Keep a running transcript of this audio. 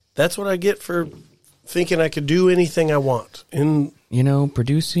That's what I get for thinking I could do anything I want. And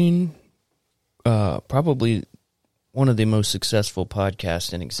producing probably one of the most successful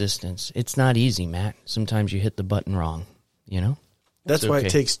podcasts in existence. It's not easy, Matt. Sometimes you hit the button wrong, That's why it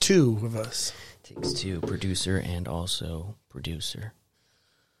takes two of us. It takes two, producer and also producer.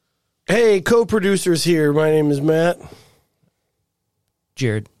 Hey, co-producers here. My name is Matt.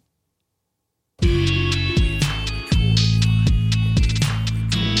 Jarrod.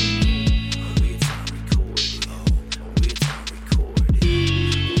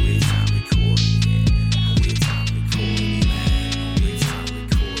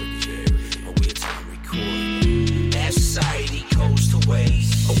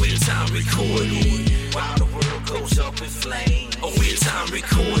 While the world goes up in flames, a weird time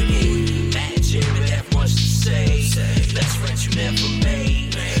recording. Matt and Jarrod have much to say. Best friends you never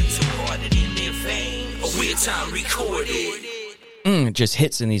made, departed in their vein. A weird time recorded. It just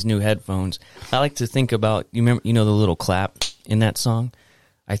hits in these new headphones. I like to think about the little clap in that song.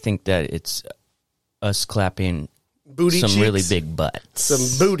 I think that it's us clapping booty some cheeks. Really big butts,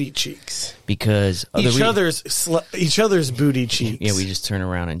 some booty cheeks, because each other's booty cheeks. Yeah, we just turn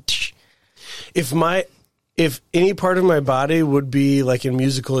around and. If any part of my body would be like a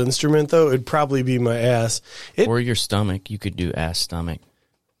musical instrument, though, it'd probably be my ass. Or your stomach. You could do ass stomach.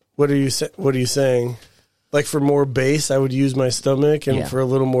 What are you saying? Like for more bass, I would use my stomach, and for a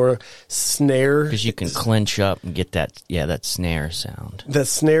little more snare. Because you can clench up and get that snare sound. That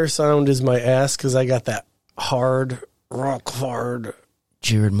snare sound is my ass because I got that rock hard.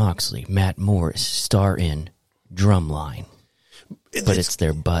 Jarrod Moxley, Matt Morris, star in Drumline. But it's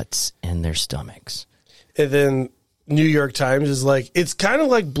their butts and their stomachs. And then New York Times is like, it's kind of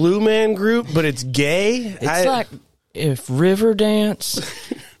like Blue Man Group, but it's gay. It's like if Riverdance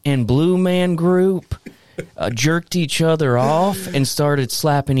and Blue Man Group jerked each other off and started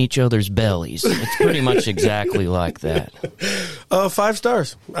slapping each other's bellies. It's pretty much exactly like that. 5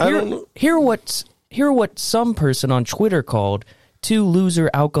 stars. I don't know. Hear what some person on Twitter called 2 loser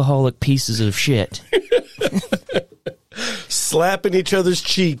alcoholic pieces of shit. Slapping each other's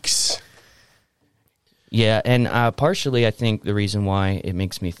cheeks. Yeah, and partially I think the reason why it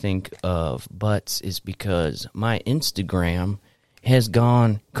makes me think of butts is because my Instagram has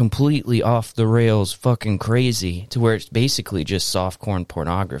gone completely off the rails fucking crazy to where it's basically just softcore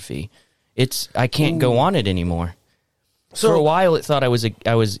pornography. I can't go on it anymore. So, for a while it thought I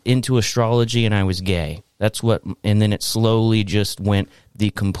was into astrology and I was gay. And then it slowly just went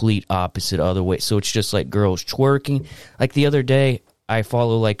the complete opposite other way. So it's just like girls twerking. Like the other day, I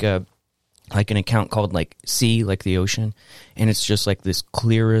follow like an account called like Sea, like the ocean, and it's just like this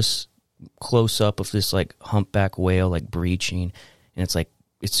clearest close up of this like humpback whale like breaching, and it's like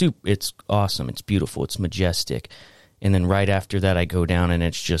it's awesome, it's beautiful, it's majestic. And then right after that, I go down and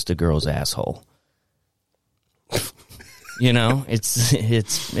it's just a girl's asshole.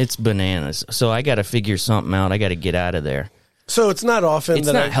 It's bananas. So I got to figure something out. I got to get out of there. So it's not often it's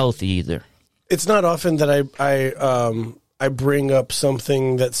not healthy either. It's not often that I bring up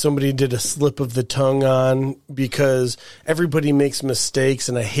something that somebody did a slip of the tongue on, because everybody makes mistakes,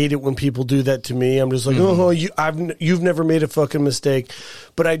 and I hate it when people do that to me. I'm just like, you've never made a fucking mistake.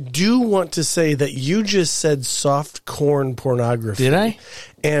 But I do want to say that you just said soft corn pornography. Did I?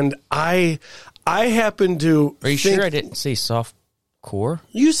 And I happen to. Are you sure I didn't say soft core?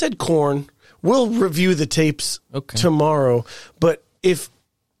 You said corn. We'll review the tapes tomorrow. But if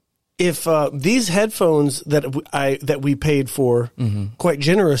these headphones that we paid for quite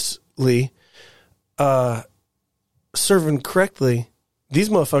generously, serving correctly, these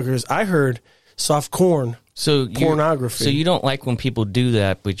motherfuckers, I heard soft corn. Pornography. So you don't like when people do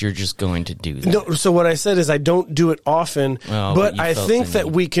that, but you're just going to do that. No, so what I said is I don't do it often, but I think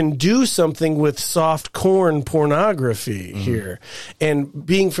that we can do something with soft corn pornography here. And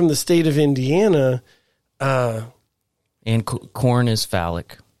being from the state of Indiana... and corn is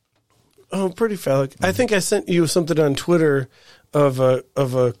phallic. Oh, pretty phallic. I think I sent you something on Twitter of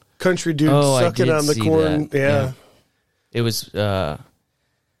a country dude sucking on the corn. Yeah. It was...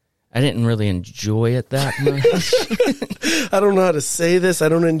 I didn't really enjoy it that much. I don't know how to say this. I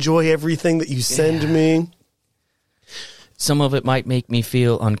don't enjoy everything that you send me. Some of it might make me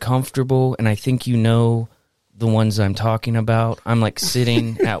feel uncomfortable, and I think the ones I'm talking about. I'm like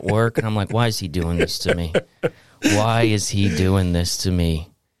sitting at work, and I'm like, why is he doing this to me? Why is he doing this to me?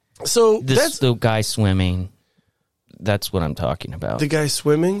 So that's the guy swimming. That's what I'm talking about. The guy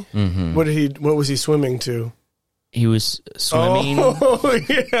swimming? Mm-hmm. What was he swimming to? He was swimming. Oh,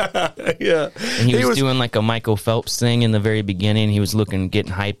 yeah. And he was doing like a Michael Phelps thing in the very beginning. He was getting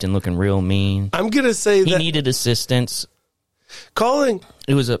hyped and looking real mean. I'm going to say he needed assistance.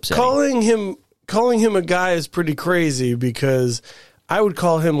 It was upsetting. Calling him a guy is pretty crazy because I would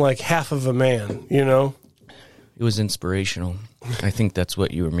call him like half of a man, you know? It was inspirational. I think that's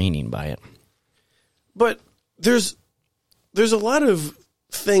what you were meaning by it. But there's a lot of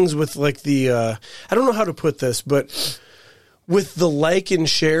things with like the I don't know how to put this, but with the like and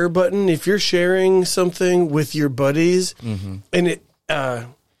share button, if you're sharing something with your buddies, and it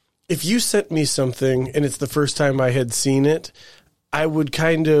if you sent me something and it's the first time I had seen it, I would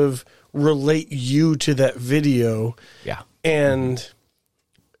kind of relate you to that video. Yeah.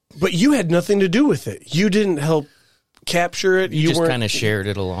 But you had nothing to do with it. You didn't help capture it. You just kind of shared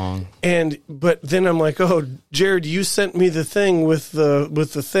it along. But then I'm like, oh, Jarrod, you sent me the thing with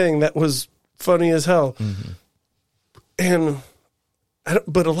the thing that was funny as hell.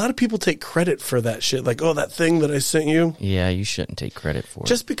 But a lot of people take credit for that shit. Like, oh, that thing that I sent you. Yeah, you shouldn't take credit for it.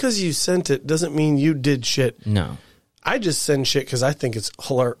 Just because you sent it doesn't mean you did shit. No. I just send shit because I think it's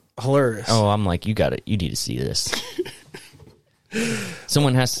hilarious. Oh, I'm like, you got it. You need to see this.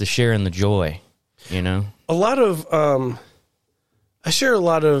 Someone has to share in the joy, you know? A lot of, I share a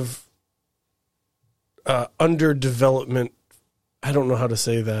lot of underdevelopment. I don't know how to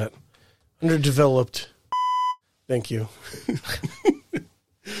say that. Underdeveloped. Thank you.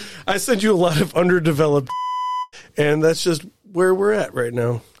 I send you a lot of underdeveloped, and that's just where we're at right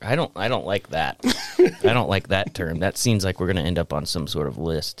now. I don't like that. I don't like that term. That seems like we're going to end up on some sort of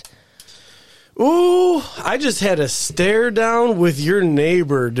list. Ooh, I just had a stare down with your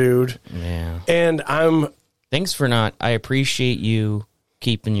neighbor, dude. Yeah. And Thanks for not... I appreciate you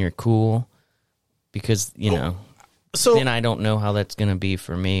keeping your cool because, you know... So then I don't know how that's going to be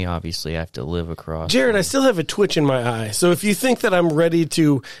for me. Obviously, I have to live across. Jarrod, I still have a twitch in my eye. So if you think that I'm ready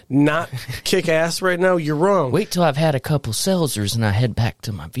to not kick ass right now, you're wrong. Wait till I've had a couple seltzers and I head back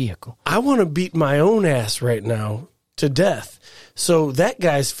to my vehicle. I want to beat my own ass right now to death. So that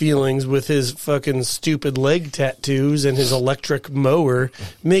guy's feelings with his fucking stupid leg tattoos and his electric mower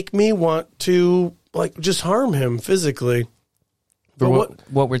make me want to like just harm him physically. But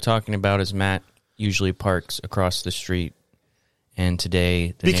what we're talking about is Matt usually parks across the street, and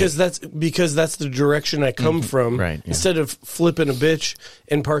today that's the direction I come from. Right. Yeah. Instead of flipping a bitch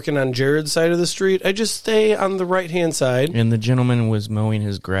and parking on Jarrod's side of the street, I just stay on the right hand side. And the gentleman was mowing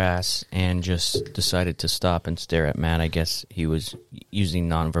his grass and just decided to stop and stare at Matt. I guess he was using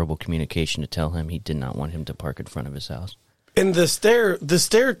nonverbal communication to tell him he did not want him to park in front of his house. And the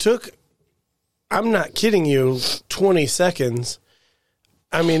stare took, I'm not kidding you, 20 seconds.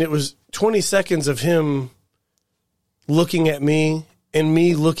 I mean, it was 20 seconds of him looking at me and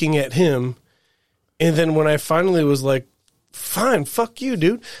me looking at him. And then when I finally was like, fine, fuck you,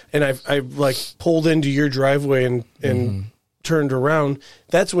 dude. And I like pulled into your driveway and turned around.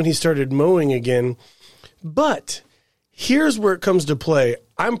 That's when he started mowing again. But here's where it comes to play.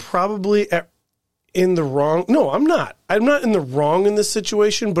 I'm probably in the wrong. No, I'm not. I'm not in the wrong in this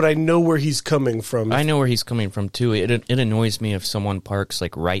situation, but I know where he's coming from. I know where he's coming from, too. It annoys me if someone parks,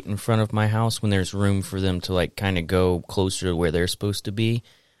 like, right in front of my house when there's room for them to, like, kind of go closer to where they're supposed to be.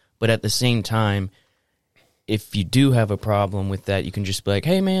 But at the same time, if you do have a problem with that, you can just be like,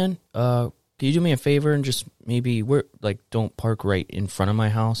 hey, man, can you do me a favor and just maybe, don't park right in front of my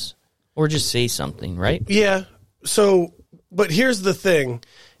house? Or just say something, right? Yeah. So, but here's the thing.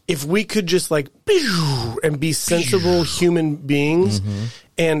 If we could just like and be sensible human beings,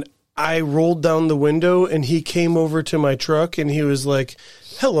 and I rolled down the window and he came over to my truck and he was like,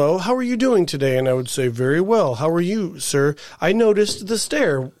 hello, how are you doing today? And I would say, very well. How are you, sir? I noticed the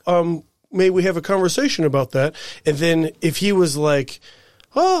stare. May we have a conversation about that? And then if he was like,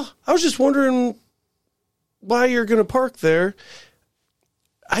 oh, I was just wondering why you're going to park there.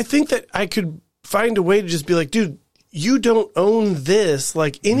 I think that I could find a way to just be like, dude, you don't own this.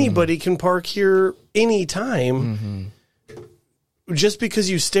 Like, anybody can park here anytime. Just because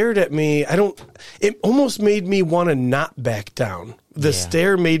you stared at me, it almost made me want to not back down. The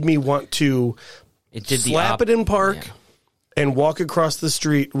stare made me want to slap it in park and walk across the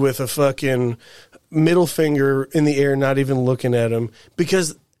street with a fucking middle finger in the air, not even looking at him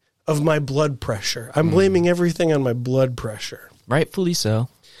because of my blood pressure. I'm blaming everything on my blood pressure. Rightfully so.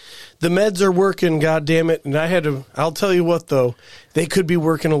 The meds are working, goddammit, and I'll tell you what, though, they could be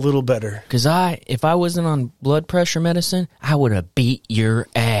working a little better. Because if I wasn't on blood pressure medicine, I would have beat your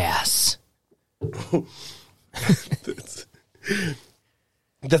ass.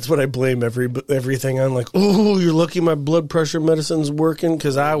 That's what I blame everything on. Like, oh, you're lucky my blood pressure medicine's working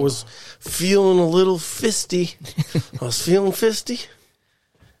because I was feeling a little fisty. I was feeling fisty.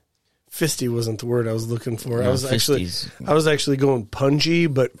 Fisty wasn't the word I was looking for. No, I was actually going punchy,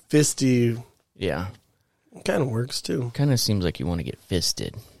 but fisty. Yeah. Kind of works too. Kind of seems like you want to get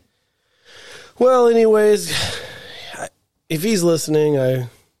fisted. Well, anyways, if he's listening,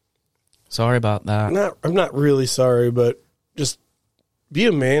 Sorry about that. I'm not really sorry, but just be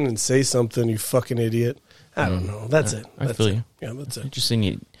a man and say something, you fucking idiot. I don't know. That's it. I feel you. Yeah, that's it. I just think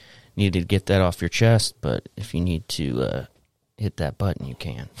you need to get that off your chest, but if you need to hit that button, you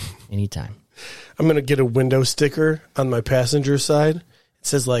can. Anytime. I'm going to get a window sticker on my passenger side. It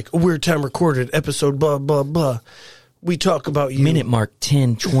says, like, a weird time recorded, episode blah, blah, blah. We talk about you. Minute mark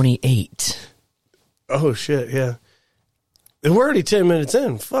 10:28. Oh, shit, yeah. And we're already 10 minutes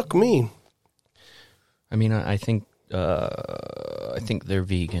in. Fuck me. I mean, I think they're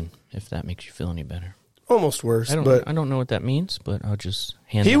vegan, if that makes you feel any better. Almost worse. I don't know what that means, but I'll just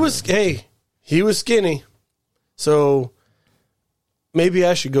hand he was skinny. So maybe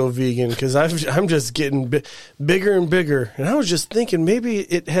I should go vegan because I'm just getting bigger and bigger. And I was just thinking maybe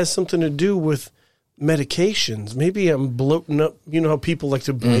it has something to do with medications. Maybe I'm bloating up. You know how people like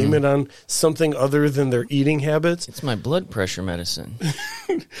to blame it on something other than their eating habits? It's my blood pressure medicine.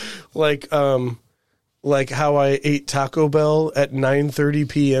 Like how I ate Taco Bell at 9:30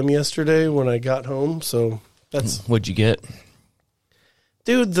 p.m. yesterday when I got home. So that's... What'd you get?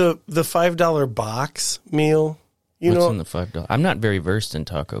 Dude, the $5 box meal. What's in the $5? I'm not very versed in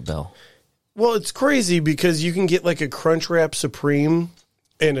Taco Bell. Well, it's crazy because you can get like a Crunchwrap Supreme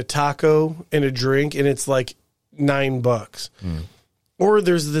and a taco and a drink, and it's like $9. Or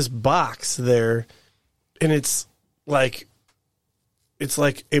there's this box there, and it's like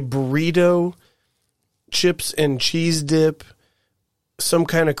a burrito, chips and cheese dip, some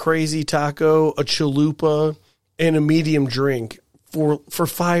kind of crazy taco, a chalupa, and a medium drink for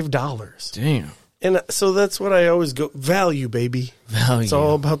 $5. Damn. And so that's what I always go, value, baby. Value. It's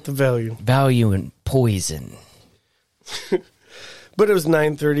all about the value. Value and poison. But it was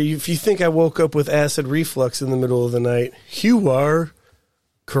 9:30. If you think I woke up with acid reflux in the middle of the night, you are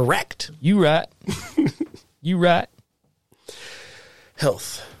correct. You right. You right.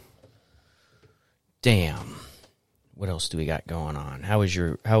 Health. Damn. What else do we got going on? How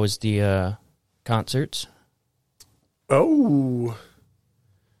was the concerts? Oh.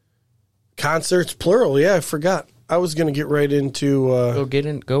 Concerts, plural. Yeah, I forgot. I was going to get right into...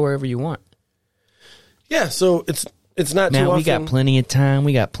 Go wherever you want. Yeah, so it's not too often... Now, we got plenty of time.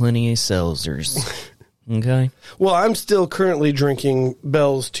 We got plenty of seltzers. Okay? Well, I'm still currently drinking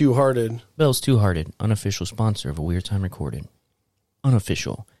Bell's Two Hearted. Bell's Two Hearted, unofficial sponsor of A Weird Time Recorded.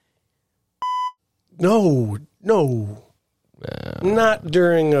 Unofficial. No. Not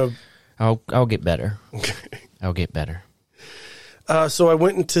during a... I'll get better. Okay. I'll get better. So I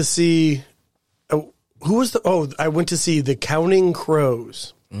went to see... I went to see The Counting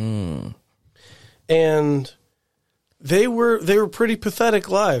Crows. And they were pretty pathetic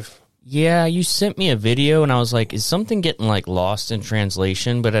live. Yeah, you sent me a video, and I was like, is something getting, like, lost in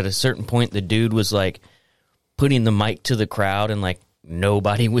translation? But at a certain point, the dude was, like, putting the mic to the crowd, and, like,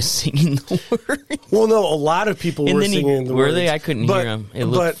 nobody was singing the words. Well, no, a lot of people were singing the words. Were they? I couldn't hear them. It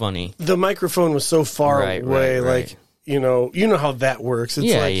looked funny. The microphone was so far away, right. like, you know how that works. It's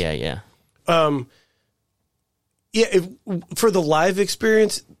yeah. Yeah, for the live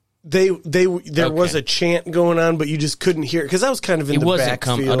experience... There was a chant going on, but you just couldn't hear it because I was kind of in the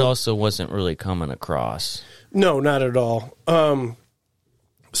backfield. It also wasn't really coming across. No, not at all.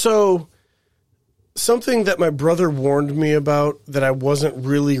 So something that my brother warned me about that I wasn't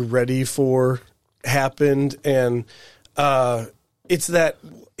really ready for happened, and it's that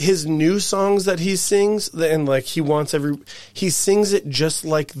his new songs that he sings, and like he sings it just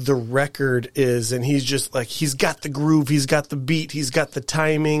like the record is, and he's just like, he's got the groove, he's got the beat, he's got the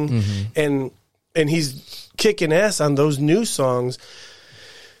timing, and he's kicking ass on those new songs.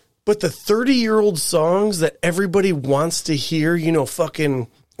 But the 30-year-old songs that everybody wants to hear, fucking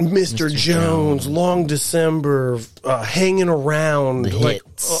Mr. Jones, Long December, Hanging Around,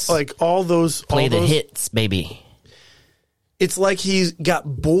 like all those. Play the hits, baby. It's like he got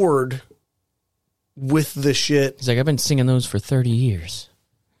bored with the shit. He's like, I've been singing those for 30 years.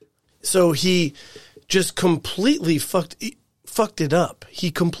 So he just completely fucked it up.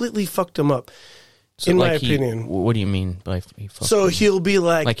 He completely fucked him up, in my opinion. What do you mean by he fucked So him? he'll be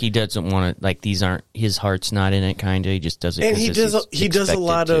like he doesn't want to, like, these aren't, his heart's not in it, kind of. He just does it. And he does a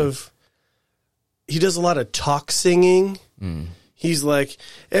lot of talk singing. He's like,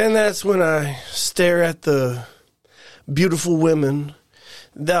 and that's when I stare at the beautiful women.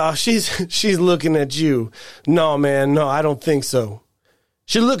 No, she's looking at you. No, man, no, I don't think so.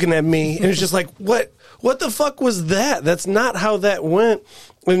 She's looking at me, and it's just like, what the fuck was that? That's not how that went.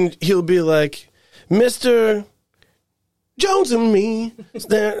 And he'll be like, Mr. Jones and me.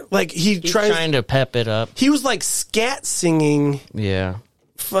 Like He's trying to pep it up. He was like scat singing. Yeah.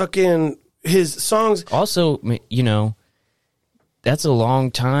 Fucking his songs. Also, you know, that's a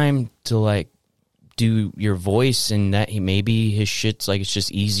long time to like do your voice, and that maybe his shit's like, it's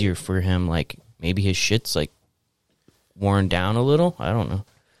just easier for him. Like maybe his shit's like worn down a little. I don't know.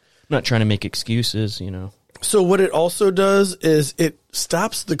 I'm not trying to make excuses, you know. So what it also does is it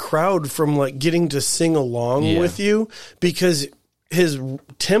stops the crowd from like getting to sing along with you, because his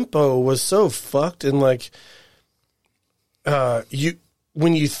tempo was so fucked, and like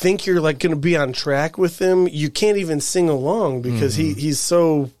when you think you're like going to be on track with him, you can't even sing along because he's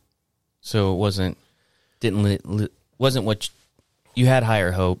so. So it wasn't what you had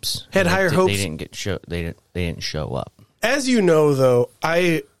higher hopes. Had higher hopes. They didn't show up. As you know, though,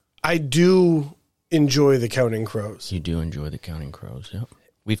 I do enjoy the Counting Crows. You do enjoy the Counting Crows. Yep.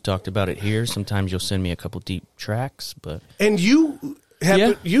 We've talked about it here. Sometimes you'll send me a couple deep tracks, but you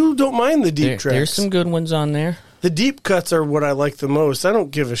don't mind the deep tracks. There's some good ones on there. The deep cuts are what I like the most. I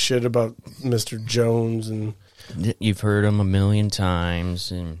don't give a shit about Mr. Jones, and you've heard him a million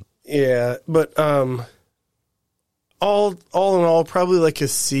times, and yeah, but all in all, probably like a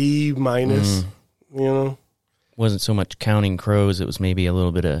C minus. You know, wasn't so much Counting Crows. It was maybe a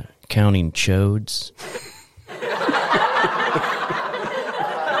little bit of Counting Chodes.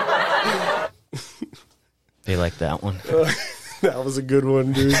 They like that one. That was a good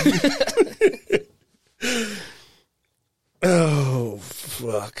one, dude. Oh,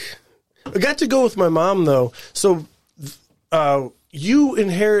 fuck. I got to go with my mom, though. So you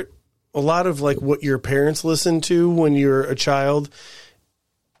inherit a lot of like what your parents listen to when you're a child.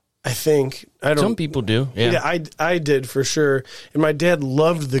 I think. Some people do. Yeah, I did for sure. And my dad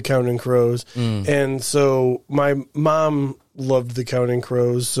loved the Counting Crows. And so my mom loved the Counting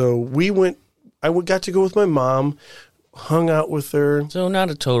Crows. So I got to go with my mom, hung out with her. So not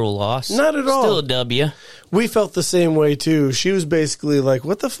a total loss. Not at all. Still a W. We felt the same way too. She was basically like,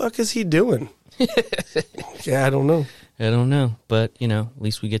 what the fuck is he doing? Yeah, I don't know. But, you know, at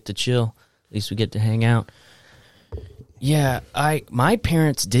least we get to chill. At least we get to hang out. Yeah, my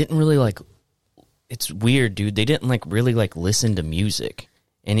parents didn't really like, it's weird, dude. They didn't like really like listen to music.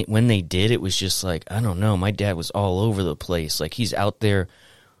 And when they did, it was just like, I don't know. My dad was all over the place. Like he's out there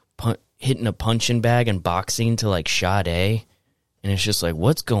hitting a punching bag and boxing to like Sade. And it's just like,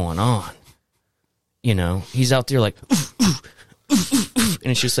 what's going on? You know, he's out there like, and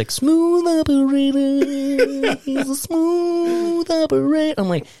it's just like, smooth operator. He's a smooth operator. I'm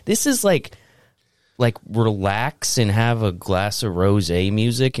like, this is like relax and have a glass of rosé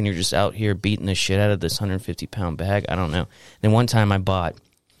music, and you're just out here beating the shit out of this 150-pound bag. I don't know. Then one time I bought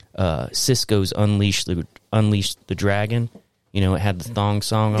Cisco's Unleash the Dragon. You know, it had the thong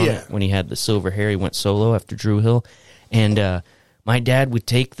song on it. When he had the silver hair, he went solo after Drew Hill. And my dad would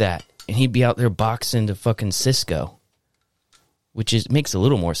take that, and he'd be out there boxing to fucking Cisco, which makes a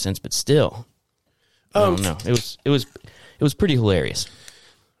little more sense, but still, I don't know. It was pretty hilarious.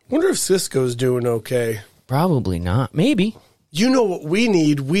 Wonder if Cisco's doing okay. Probably not. Maybe. You know what we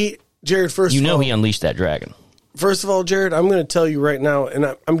need? Jarrod, first of all, he unleashed that dragon. First of all, Jarrod, I'm going to tell you right now, and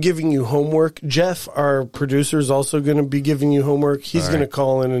I'm giving you homework. Jeff, our producer, is also going to be giving you homework. He's going to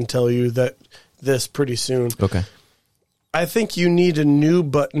call in and tell you this pretty soon. Okay. I think you need a new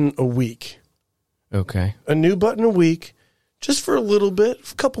button a week. Okay. A new button a week, just for a little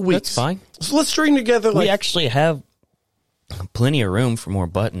bit, a couple weeks. That's fine. So let's string together. We actually have plenty of room for more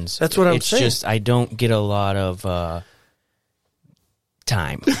buttons. That's what I'm saying. It's just I don't get a lot of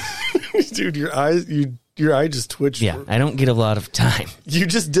time. Dude, your eye just twitched. Yeah, I don't get a lot of time. You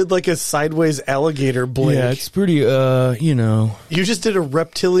just did like a sideways alligator blink. Yeah, it's pretty, you know. You just did a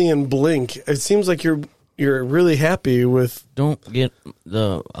reptilian blink. It seems like you're really happy with. Don't get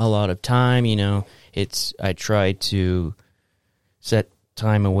a lot of time, you know. I try to set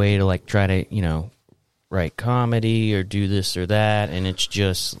time away to like try to, you know, write comedy or do this or that, and it's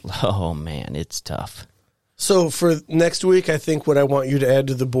just, oh man, it's tough. So for next week, I think what I want you to add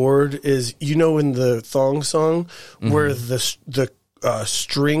to the board is, you know, in the thong song where the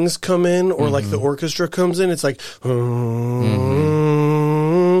strings come in, or like the orchestra comes in, it's like,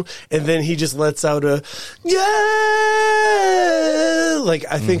 and then he just lets out a like,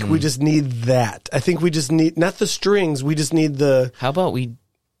 I think we just need that. I think we just need not the strings. We just need the. How about we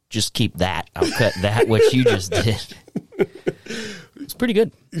just keep that? I'll cut that, what you just did. It's pretty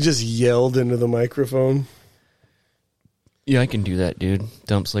good. You just yelled into the microphone. Yeah, I can do that, dude.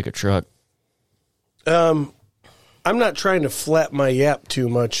 Dumps like a truck. I'm not trying to flap my yap too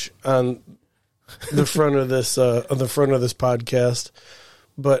much on the front of this podcast,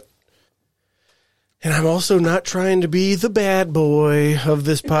 but And I'm also not trying to be the bad boy of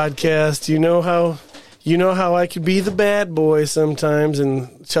this podcast. You know how I could be the bad boy sometimes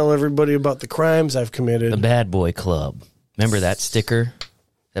and tell everybody about the crimes I've committed. The Bad Boy Club. Remember that sticker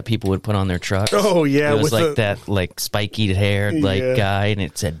that people would put on their trucks? Oh, yeah. It was with like that like spiky haired guy, and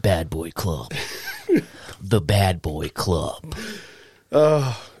it said Bad Boy Club. The Bad Boy Club.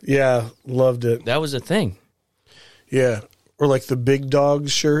 Oh, yeah. Loved it. That was a thing. Yeah. Or like the Big Dog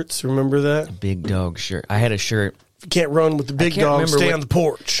shirts. Remember that? Big Dog shirt. I had a shirt. If you can't run with the big dog, stay on the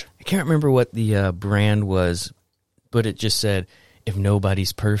porch. I can't remember what the brand was, but it just said, if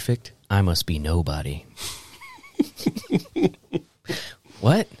nobody's perfect, I must be nobody.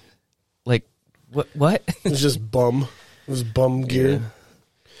 What? Like, what? It was just bum. It was bum gear.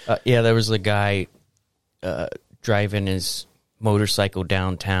 Yeah, there was a guy driving his motorcycle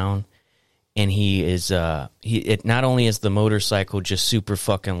downtown, and he is not only is the motorcycle just super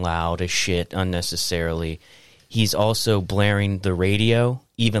fucking loud as shit unnecessarily, he's also blaring the radio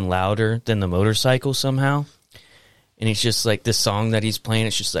even louder than the motorcycle somehow. And it's just like this song that he's playing,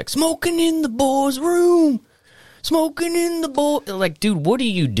 it's just like, smoking in the boys' room, smoking in the boy. Like, dude, what are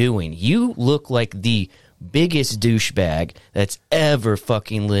you doing? You look like the biggest douchebag that's ever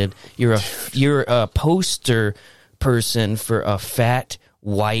fucking lived. You're a poster person for a fat,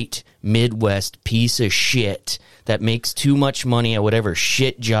 white, Midwest piece of shit that makes too much money at whatever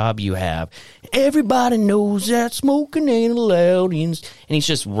shit job you have. Everybody knows that smoking ain't allowed. And he's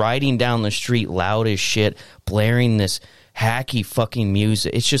just riding down the street loud as shit, blaring this hacky fucking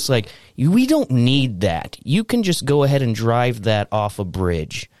music. It's just like, we don't need that. You can just go ahead and drive that off a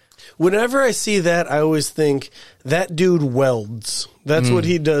bridge. Whenever I see that, I always think, that dude welds. That's what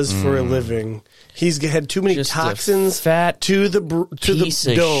he does for a living. He's had too many Just toxins fat to the piece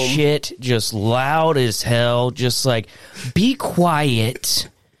of dome. shit, just loud as hell. Just like, be quiet,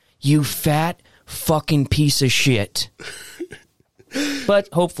 you fat fucking piece of shit. But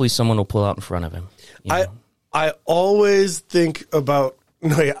hopefully someone will pull out in front of him. You know? I always think about,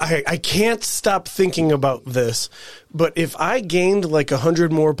 I can't stop thinking about this, but if I gained like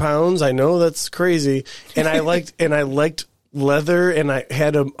 100 more pounds, I know that's crazy, and I liked leather, and I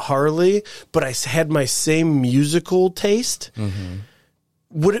had a Harley, but I had my same musical taste.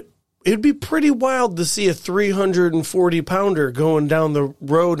 It'd be pretty wild to see a 340 pounder going down the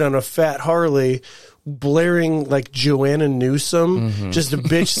road on a fat Harley, blaring like Joanna Newsom, just a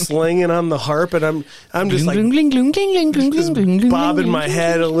bitch slinging on the harp, and I'm just like just bobbing my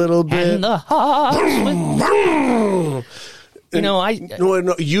head a little bit. And the heart.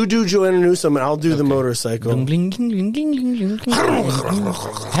 No, you do Joanna Newsom, and I'll do the motorcycle. And the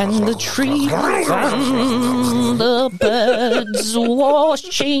tree and the birds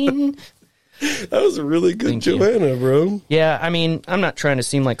watching. That was a really good Joanna, bro. Yeah, I mean, I'm not trying to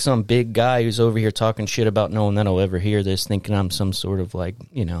seem like some big guy who's over here talking shit about no one that'll ever hear this, thinking I'm some sort of like,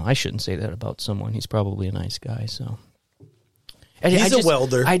 I shouldn't say that about someone. He's probably a nice guy, so. He's a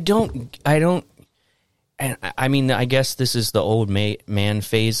welder. I don't, and I mean, I guess this is the old man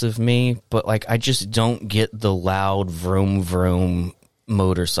phase of me, but like, I just don't get the loud vroom vroom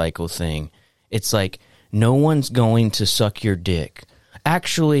motorcycle thing. It's like, no one's going to suck your dick.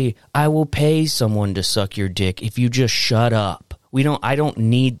 Actually, I will pay someone to suck your dick if you just shut up. I don't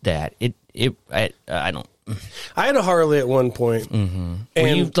need that. I don't. I had a Harley at one point, and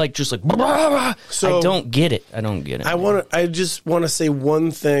you like just like. So I don't get it. I just want to say one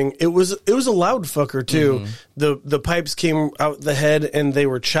thing. It was a loud fucker too. The pipes came out the head, and they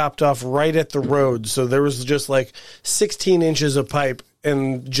were chopped off right at the road. So there was just like 16 inches of pipe,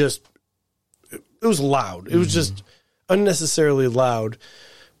 and just it was loud. It was just unnecessarily loud.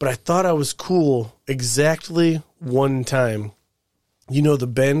 But I thought I was cool exactly one time. You know the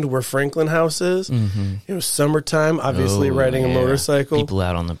bend where Franklin House is? It was summertime, obviously riding a motorcycle. People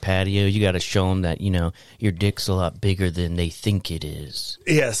out on the patio, you got to show them that, your dick's a lot bigger than they think it is.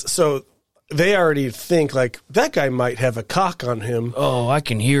 Yes, so they already think, like, that guy might have a cock on him. Oh, I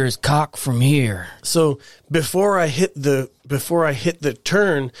can hear his cock from here. So before I hit the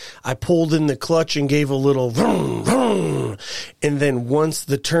turn, I pulled in the clutch and gave a little vroom, vroom. And then once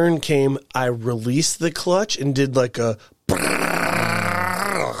the turn came, I released the clutch and did like a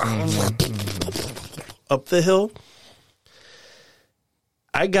up the hill.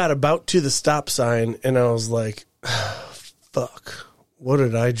 I got about to the stop sign, and I was like, fuck, what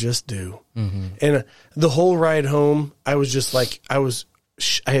did I just do? And the whole ride home, I was just like, I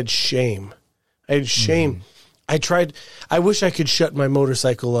had shame. I wish I could shut my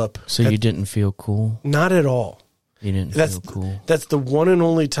motorcycle up. So you didn't feel cool? Not at all. You didn't feel cool? That's the one and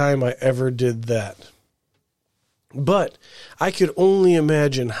only time I ever did that. But I could only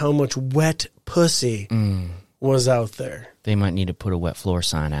imagine how much wet pussy was out there. They might need to put a wet floor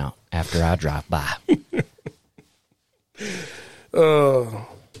sign out after I drive by. Oh,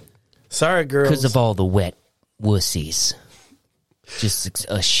 sorry, girls. Because of all the wet wussies. Just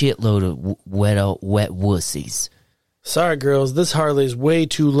a shitload of wet wussies. Sorry, girls. This Harley's way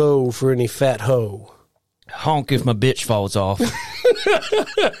too low for any fat hoe. Honk if my bitch falls off.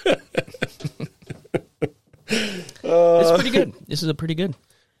 It's pretty good. This is pretty good.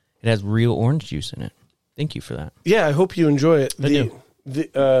 It has real orange juice in it. Thank you for that. Yeah, I hope you enjoy it. I do.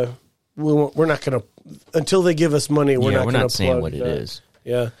 We're not going to, until they give us money, we're not going to saying what it is.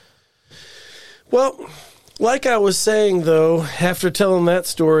 Yeah. Well, like I was saying, though, after telling that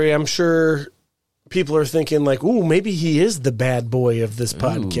story, I'm sure people are thinking like, ooh, maybe he is the bad boy of this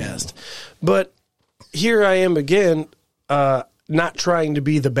podcast. But here I am again, not trying to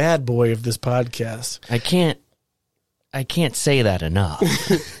be the bad boy of this podcast. I can't say that enough.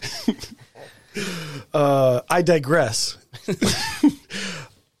 I digress.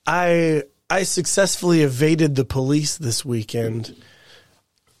 I successfully evaded the police this weekend.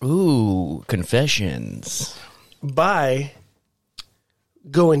 Ooh, confessions. By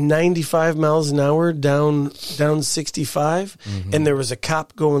going 95 miles an hour down 65, and there was a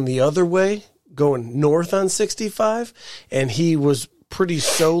cop going the other way, going north on 65, and he was pretty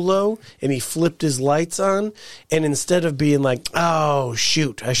solo, and he flipped his lights on, and instead of being like, oh,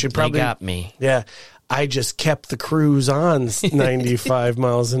 shoot, I should probably... They got me. Yeah, I just kept the cruise on 95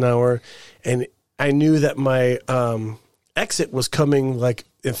 miles an hour, and I knew that my exit was coming like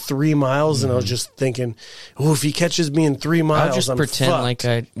in 3 miles, and I was just thinking, oh, if he catches me in 3 miles, I'll just I'm pretend fucked.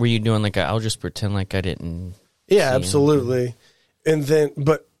 like were you doing like I'll just pretend like I didn't Yeah, see absolutely. And then,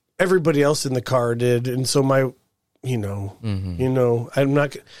 but everybody else in the car did, and so my, I'm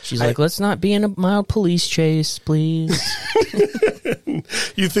not. She's like, let's not be in a mild police chase, please.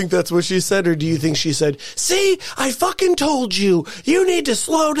 You think that's what she said, or do you think she said, see, I fucking told you, you need to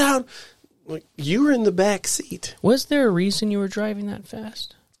slow down? Like, you were in the back seat. Was there a reason you were driving that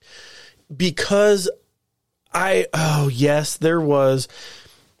fast? Because yes, there was.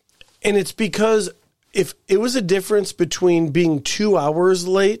 And it's because if it was a difference between being 2 hours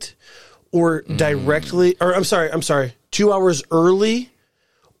late or directly, or I'm sorry, 2 hours early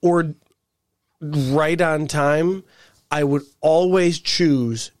or right on time, I would always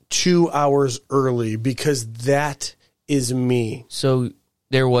choose 2 hours early because that is me. So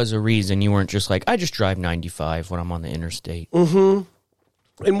there was a reason you weren't just like, I just drive 95 when I'm on the interstate. And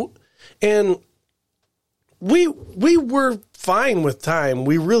we were fine with time.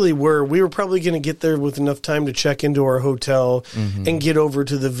 We really were. We were probably going to get there with enough time to check into our hotel and get over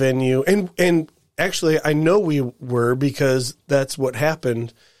to the venue. And actually, I know we were because that's what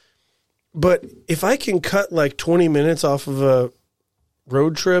happened. But if I can cut like 20 minutes off of a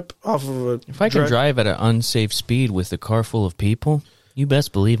road trip, If I can drive at an unsafe speed with a car full of people, you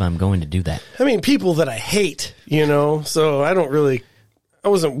best believe I'm going to do that. I mean, people that I hate, so I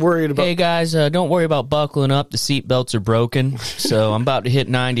wasn't worried about. Hey guys, don't worry about buckling up. The seat belts are broken. So I'm about to hit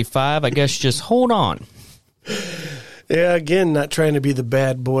 95. I guess just hold on. Yeah, again, not trying to be the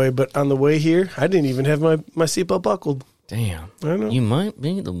bad boy, but on the way here, I didn't even have my seatbelt buckled. Damn. I know. You might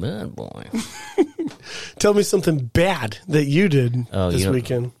be the bad boy. Tell me something bad that you did this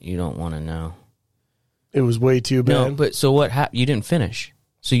weekend. You don't want to know. It was way too bad. No, but so what happened? You didn't finish.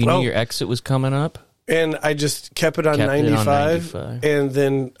 So you knew your exit was coming up? And I just kept it on 95. And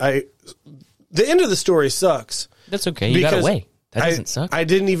then the end of the story sucks. That's okay. You got away. That doesn't suck. I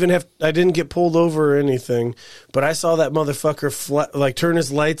didn't get pulled over or anything, but I saw that motherfucker turn his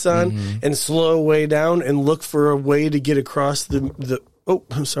lights on and slow way down and look for a way to get across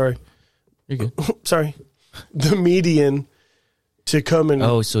I'm sorry. You're good. Sorry. The median to come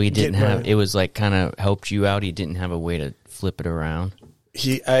and so he didn't have it was like kind of helped you out. He didn't have a way to flip it around.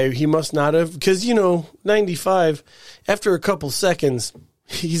 He must not have, because 95 after a couple seconds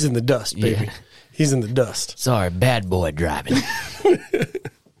he's in the dust, baby. Yeah. He's in the dust. Sorry, bad boy driving.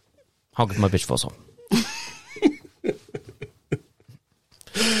 Honk if my bitch falls home.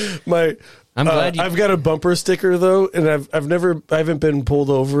 I'm glad I've got a bumper sticker though, and I haven't been pulled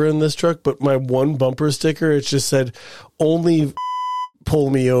over in this truck, but my one bumper sticker, it just said only pull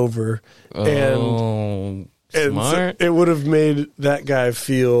me over. And smart. So it would have made that guy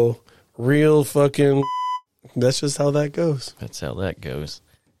feel real fucking. That's just how that goes. That's how that goes.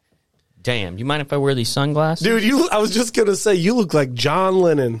 Damn, do you mind if I wear these sunglasses? Dude, I was just going to say, you look like John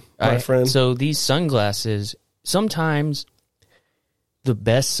Lennon, my friend. So these sunglasses, sometimes the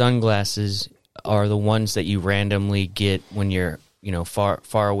best sunglasses are the ones that you randomly get when you're,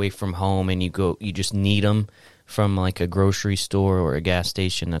 far away from home and you just need them from like a grocery store or a gas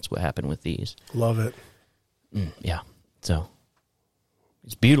station. That's what happened with these. Love it. Yeah. So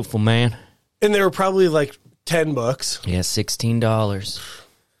it's beautiful, man. And they were probably like $10. Yeah, $16.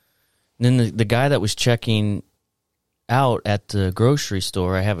 And then the guy that was checking out at the grocery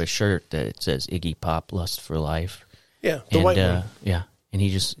store, I have a shirt that it says Iggy Pop, Lust for Life. Yeah, the white one. Yeah. And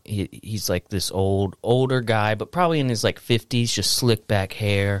he's like this older guy, but probably in his like 50s, just slick back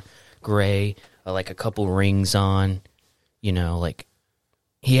hair, gray, like a couple rings on, you know, like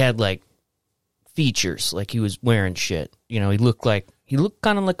he had like features, like he was wearing shit. You know, he looked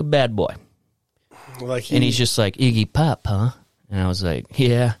kind of like a bad boy. And he's just like, Iggy Pop, huh? And I was like,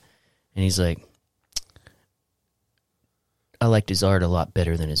 yeah. And he's like, I liked his art a lot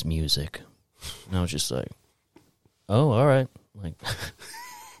better than his music. And I was just like, oh, all right. Like,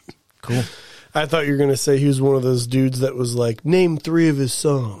 cool. I thought you were going to say he was one of those dudes that was like, name 3 of his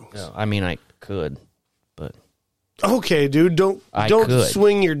songs. No, I mean, I could, but okay, dude, don't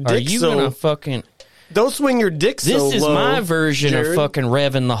swing your dick. Are you gonna fucking? Don't swing your dick so low. This is my version of fucking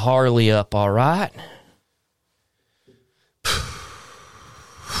revving the Harley up. All right.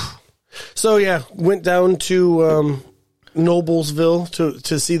 So yeah, went down to Noblesville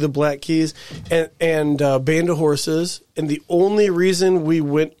to see the Black Keys and Band of Horses, and the only reason we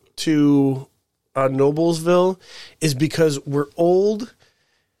went to Noblesville is because we're old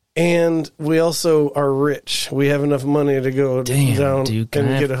and we also are rich. We have enough money to go down dude,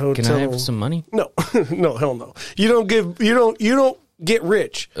 and get a hotel. Can I have some money? No, no, hell no. You don't get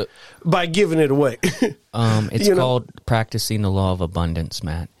rich by giving it away. It's called practicing the law of abundance,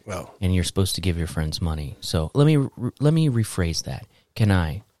 Matt. Well, and you're supposed to give your friends money. So let me rephrase that. Can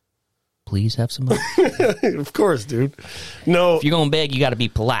I please have some money? Of course, dude. No, if you're going to beg, you got to be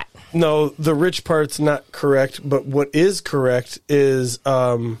polite. No, the rich part's not correct, but what is correct is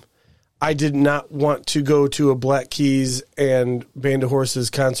I did not want to go to a Black Keys and Band of Horses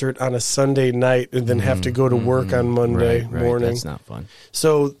concert on a Sunday night and then have to go to work on Monday morning. That's not fun.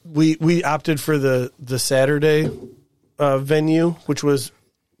 So we opted for the Saturday venue, which was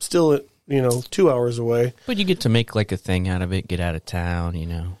still 2 hours away. But you get to make like a thing out of it, get out of town, you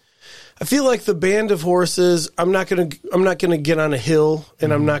know. I feel like the Band of Horses, I'm not gonna get on a hill,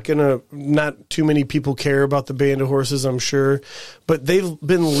 and not too many people care about the Band of Horses, I'm sure, but they've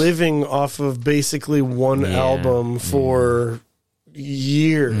been living off of basically one album for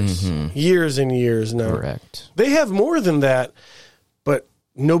years and years now. Correct. They have more than that, but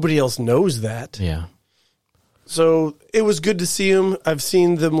nobody else knows that. Yeah. So it was good to see them. I've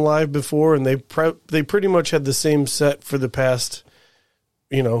seen them live before, and they pretty much had the same set for the past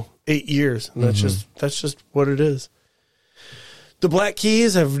 8 years, and that's just what it is. The Black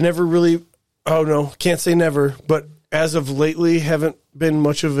Keys, I've never really, can't say never, but as of lately, haven't been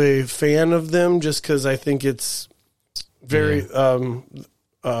much of a fan of them, just because I think it's very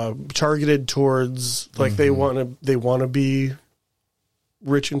targeted towards like they want to be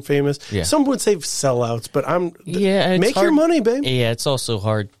rich and famous. Yeah. Some would say sellouts, but make your money, babe. Yeah, it's also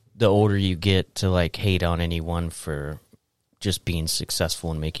hard the older you get to like hate on anyone for just being successful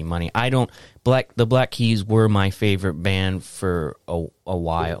and making money. The Black Keys were my favorite band for a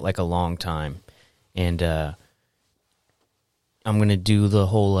while, like a long time. And I'm going to do the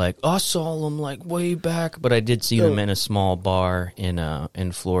whole like, I saw them like way back, but I did see them in a small bar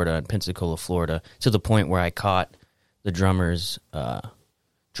in Florida, in Pensacola, Florida, to the point where I caught the drummer's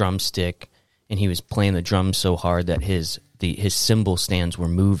drumstick, and he was playing the drums so hard that his cymbal stands were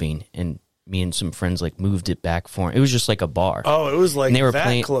moving, and me and some friends like moved it back for him. It was just like a bar. Oh, it was like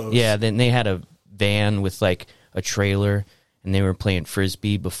that close. Yeah, then they had a van with like a trailer, and they were playing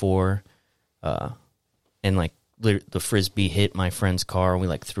Frisbee before, and like the Frisbee hit my friend's car, and we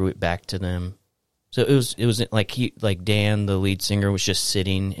like threw it back to them. So it was like Dan, the lead singer, was just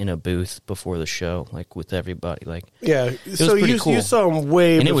sitting in a booth before the show, like with everybody. Like, yeah, so you saw him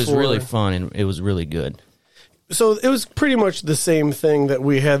way and before. It was really fun, and it was really good. So it was pretty much the same thing that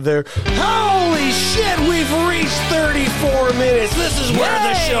we had there. Holy shit, we've reached 34 minutes. This is where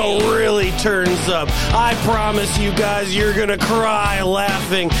the show really turns up. I promise you guys, you're going to cry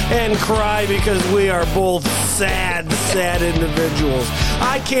laughing and cry because we are both sad individuals.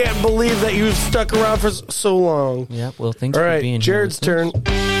 I can't believe that you've stuck around for so long. Yeah, well, thanks for being here. Jared's turn.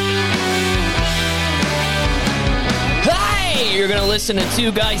 You're going to listen to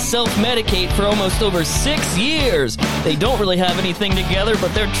two guys self-medicate for almost over 6 years. They don't really have anything together,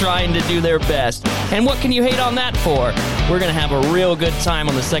 but they're trying to do their best. And what can you hate on that for? We're going to have a real good time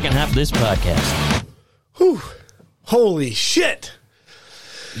on the second half of this podcast. Whew. Holy shit.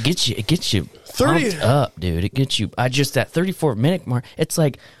 It gets you pumped up, dude. It gets you, that 34-minute mark, it's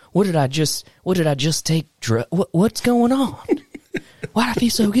like, What did I just take? What's going on? Why do I feel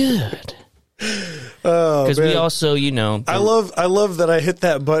so good? Because we also, I love that I hit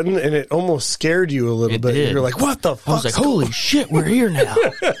that button and it almost scared you a little bit. Did. You're like, what the fuck? I was like, holy shit, we're here now.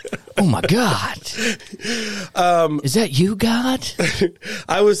 Oh my God. Is that you, God?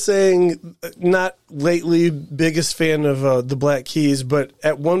 I was saying, not lately biggest fan of the Black Keys, but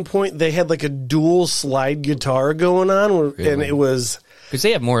at one point they had like a dual slide guitar going on, and it was... Because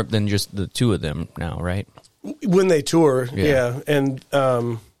they have more than just the two of them now, right? When they tour, yeah. And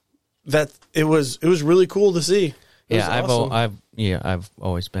that it was really cool to see. Awesome. I've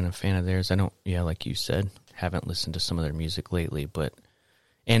always been a fan of theirs. I don't, like you said, haven't listened to some of their music lately,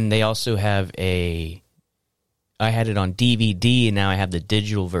 and they also have I had it on DVD, and now I have the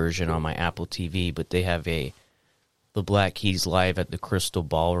digital version on my Apple TV, but they have the Black Keys live at the Crystal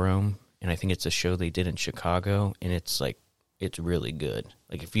Ballroom, and I think it's a show they did in Chicago, and it's really good.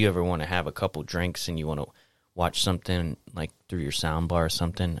 Like, if you ever want to have a couple drinks and you want to watch something like through your soundbar or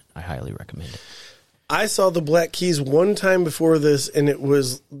something, I highly recommend it. I saw the Black Keys one time before this, and it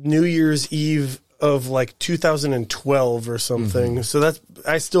was New Year's Eve of like 2012 or something. Mm-hmm. So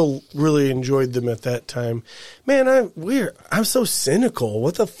I still really enjoyed them at that time. Man, I'm so cynical.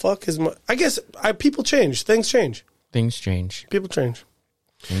 What the fuck is I guess people change. Things change. People change.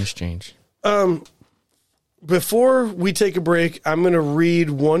 Things change. Before we take a break, I'm going to read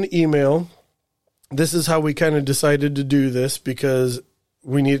one email. This is how we kind of decided to do this, because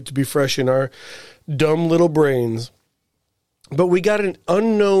we need it to be fresh in our dumb little brains. But we got an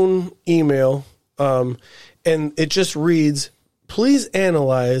unknown email, and it just reads, "Please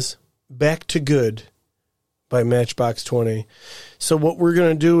analyze Back to Good" by Matchbox 20. So what we're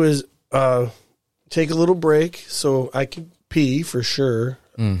going to do is take a little break so I can pee for sure.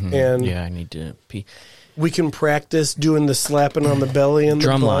 Mm-hmm. And yeah, I need to pee. We can practice doing the slapping on the belly and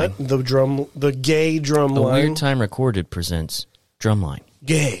drum line. The gay drum line. Weird Time Recorded presents Drumline.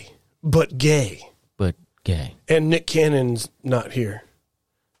 Gay, but gay. But gay. And Nick Cannon's not here.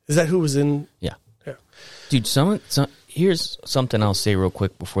 Is that who was in? Yeah. Dude, here's something I'll say real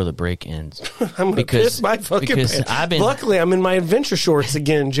quick before the break ends. I'm going to piss my fucking pants. Luckily, I'm in my adventure shorts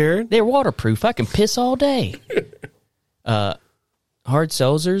again, Jarrod. They're waterproof. I can piss all day. Hard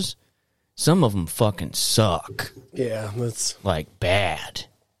seltzers, some of them fucking suck. Yeah, that's... like, bad.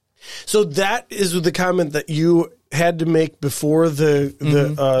 So that is the comment that you had to make before the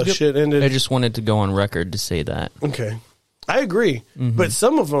shit ended? I just wanted to go on record to say that. Okay. I agree. Mm-hmm. But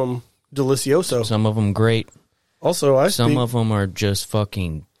some of them, delicioso. Some of them great. Also, some of them are just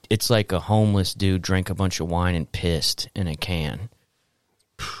fucking... It's like a homeless dude drank a bunch of wine and pissed in a can.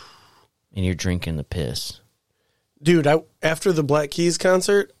 And you're drinking the piss. Dude, after the Black Keys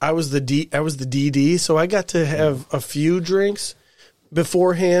concert, I was the DD, so I got to have a few drinks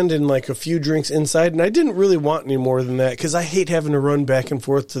beforehand and like a few drinks inside, and I didn't really want any more than that because I hate having to run back and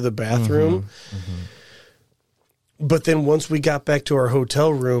forth to the bathroom. Mm-hmm. Mm-hmm. But then once we got back to our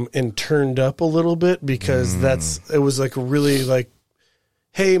hotel room and turned up a little bit, because it was like really like,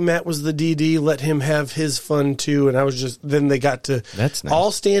 hey, Matt was the DD, let him have his fun too. And I was then they got to That's nice.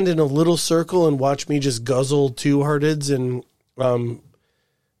 All stand in a little circle and watch me just guzzle Two Hearteds and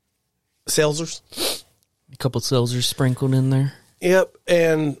seltzers. A couple seltzers sprinkled in there. Yep.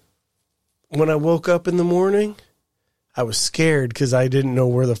 And when I woke up in the morning, I was scared because I didn't know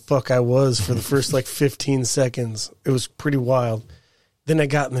where the fuck I was for the first like 15 seconds. It was pretty wild. Then I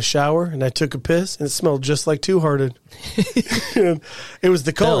got in the shower and I took a piss and it smelled just like Two Hearted. It was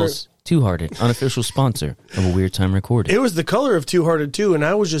the color. Bells, Two Hearted, unofficial sponsor of A Weird Time Recorded. It was the color of Two Hearted too. And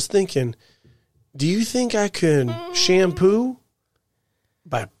I was just thinking, do you think I could shampoo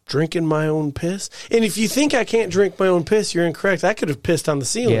by drinking my own piss? And if you think I can't drink my own piss, you're incorrect. I could have pissed on the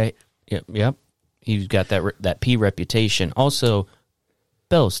ceiling. Yeah, yep. You've got that pee reputation. Also,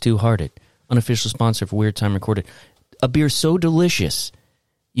 Bell's Two Hearted, unofficial sponsor for Weird Time Recorded. A beer so delicious,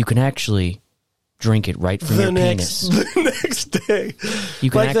 you can actually drink it right from your penis. The next day.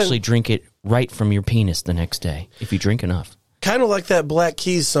 You can actually drink it right from your penis the next day, if you drink enough. Kind of like that Black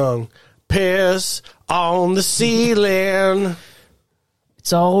Keys song, Piss on the Ceiling.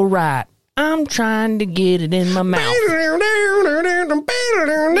 It's all right. I'm trying to get it in my mouth.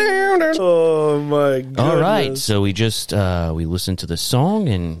 Oh, my goodness. All right, so we just we listened to the song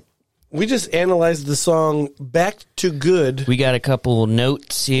and... We just analyzed the song Back to Good. We got a couple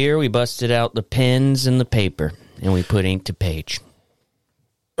notes here. We busted out the pens and the paper, and we put ink to page.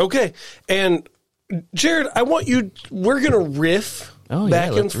 Okay. And, Jarrod, I want you... We're going to riff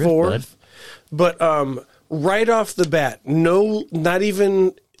back and forth. Bud. But right off the bat, not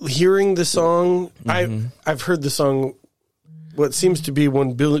even hearing the song. Mm-hmm. I've heard the song what seems to be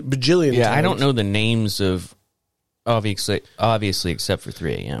bajillion Yeah, times. I don't know the names of obviously except for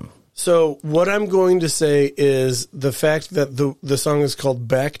 3 a.m. So what I'm going to say is the fact that the song is called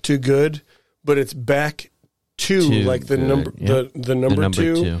Back to Good, but it's back to like the good, number yeah. the number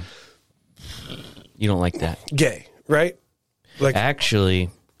two. You don't like that. Gay, right? Like Actually,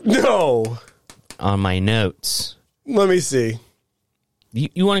 no. on my notes, Let me see.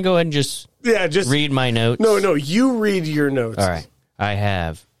 you want to go ahead and just read my notes? No, you read your notes. All right. I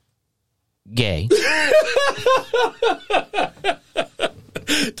have gay.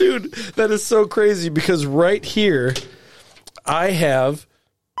 Dude, that is so crazy because right here I have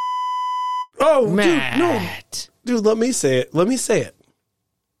Matt. Dude, let me say it. Let me say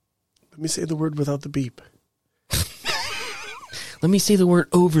the word without the beep. Let me say the word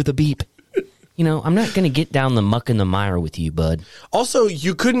over the beep. You know, I'm not going to get down the muck and the mire with you, bud. Also,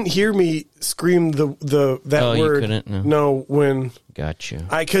 you couldn't hear me scream that Oh, you word. couldn't? No, when Gotcha.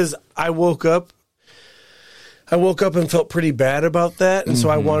 because I woke up and felt pretty bad about that, and so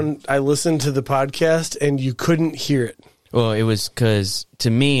I listened to the podcast and you couldn't hear it. Well, it was because, to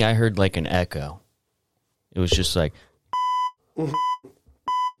me, I heard like an echo. It was just like,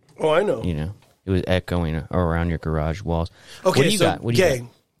 Oh, I know. you know, it was echoing around your garage walls. Okay, what do you so got? What do you gay.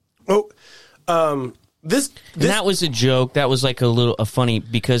 got? This And that was a joke. That was like a funny,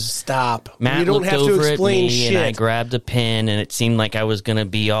 because stop. Matt you don't looked have to over at explain me shit. and I grabbed a pen and it seemed like I was going to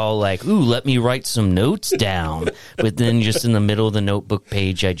be all like, ooh, let me write some notes down. But then just in the middle of the notebook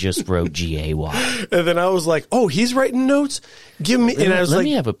page, I just wrote G-A-Y. And then I was like, "Oh, he's writing notes. Give me." And I was Let like,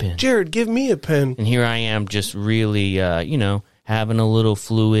 me have a pen. Jarrod, give me a pen. And here I am just really, having a little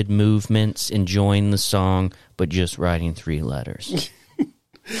fluid movements, enjoying the song, but just writing 3 letters.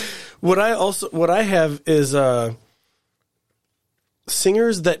 What I have is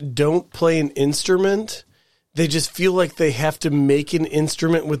singers that don't play an instrument. They just feel like they have to make an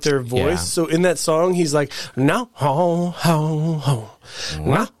instrument with their voice. Yeah. So in that song, he's like, "No, ho, ho, ho,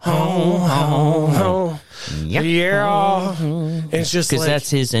 no, ho, ho, ho, yeah." And it's just Because like, that's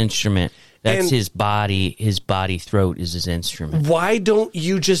his instrument. That's And- his body. His body throat is his instrument. why don't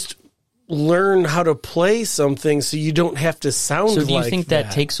you just learn how to play something so you don't have to sound like So do you think that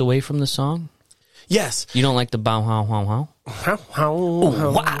that takes away from the song? Yes. You don't like the bow how how how? How,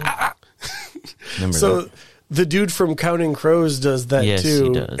 how. Remember So that? the dude from Counting Crows does that Yes, too. he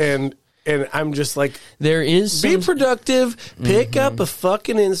does. And I'm just like, There is be some, productive, pick up a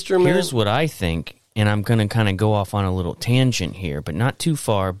fucking instrument. here's what I think, and I'm going to kind of go off on a little tangent here, but not too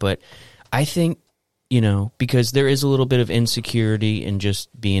far. But I think, because there is a little bit of insecurity in just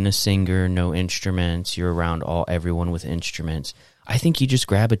being a singer, no instruments, you're around everyone with instruments. I think you just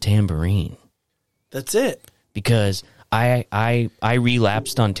grab a tambourine. That's it. Because I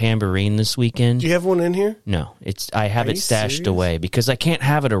relapsed on tambourine this weekend. Do you have one in here? No, I have Are it you stashed serious? away because I can't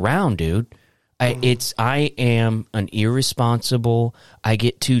have it around, dude. I am an irresponsible. I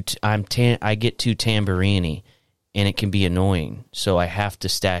get too tambourine-y, and it can be annoying. So I have to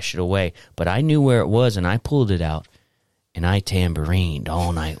stash it away. But I knew where it was, and I pulled it out, and I tambourined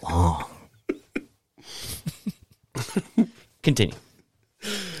all night long. Continue.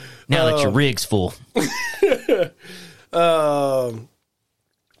 Now that your rig's full.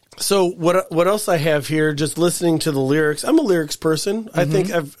 So what else I have here? Just listening to the lyrics. I'm a lyrics person. I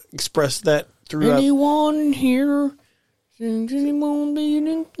think I've expressed that throughout. Anyone here? Anyone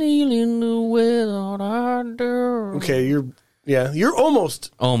feeling the way that I do? Okay, you're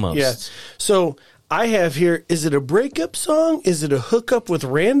almost. Almost. Yeah. So I have here, is it a breakup song? Is it a hookup with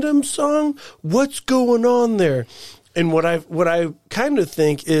random song? What's going on there? And what I kind of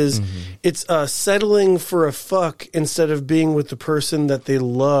think is it's settling for a fuck instead of being with the person that they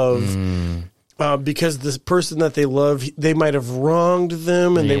love. Because the person that they love, they might have wronged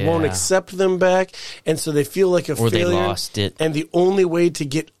them and they won't Yeah. accept them back. And so they feel like a Or failure. they lost it. And the only way to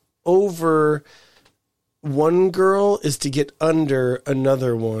get over one girl is to get under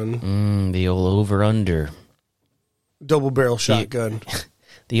another one. The old over-under. Double barrel shotgun.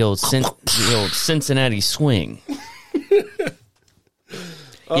 The old Cincinnati swing.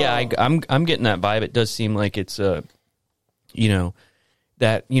 Yeah, I'm getting that vibe. It does seem like it's that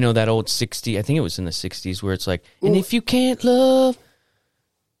old 60, I think it was in the 60s, where it's like, and if you can't love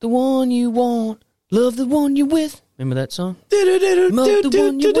the one you want, love the one you're with. Remember that song? Love the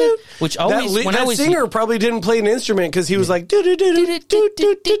one you're with. Which always, when I that was singer probably didn't play an instrument because he was like,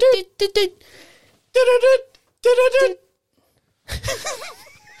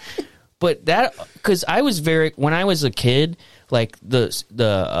 but that, because I was when I was a kid, like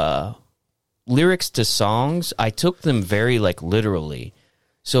the lyrics to songs, I took them very like literally.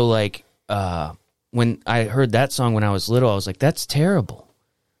 So like when I heard that song when I was little, I was like, that's terrible.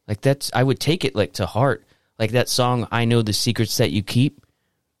 Like I would take it like to heart. Like that song, I Know the Secrets That You Keep,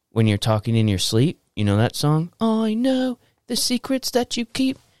 when you're talking in your sleep. You know that song? I know the secrets that you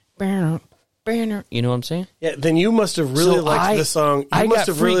keep. Banner. You know what I'm saying? Yeah, then you must have really liked the song. You must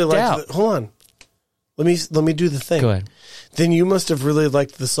have really liked it. Hold on. Let me do the thing. Go ahead. Then you must have really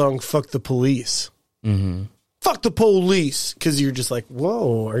liked the song Fuck the Police. Mm-hmm. Fuck the police. Because you're just like,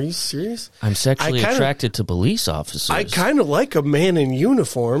 whoa, are you serious? I'm sexually attracted to police officers. I kind of like a man in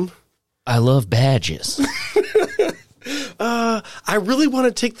uniform. I love badges. I really want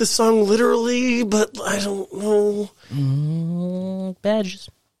to take the song literally, but I don't know. Badges.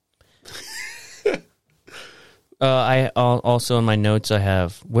 I also in my notes I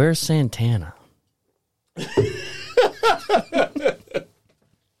have, where's Santana?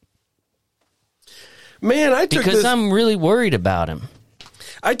 Man, because I'm really worried about him.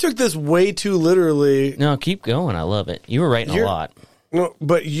 I took this way too literally. No, keep going. I love it. You were writing a lot. No,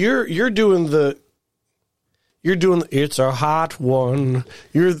 but you're doing the it's a hot one.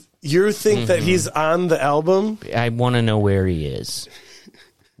 You think that he's on the album? I want to know where he is.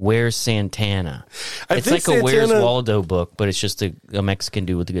 Where's Santana? It's like Santana, a Where's Waldo book, but it's just a Mexican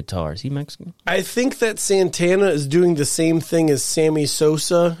dude with the guitar. Is he Mexican? I think that Santana is doing the same thing as Sammy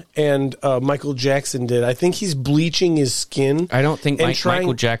Sosa and Michael Jackson did. I think he's bleaching his skin. I don't think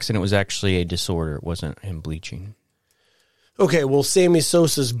Michael Jackson, it was actually a disorder. It wasn't him bleaching. Okay, well, Sammy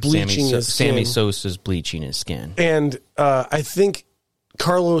Sosa's bleaching his skin. Sammy Sosa's bleaching his skin. And I think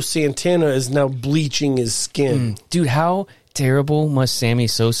Carlos Santana is now bleaching his skin. Dude, how terrible must Sammy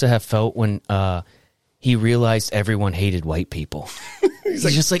Sosa have felt when he realized everyone hated white people? He's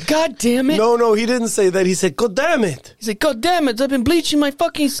just like, God damn it. No, he didn't say that. He said, God damn it. He's like, God damn it, I've been bleaching my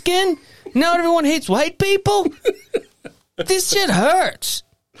fucking skin. Now everyone hates white people? This shit hurts.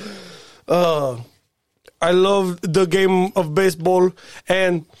 I love the game of baseball,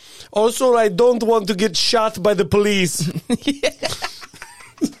 and also I don't want to get shot by the police.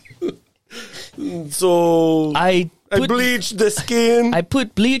 So I bleach the skin. I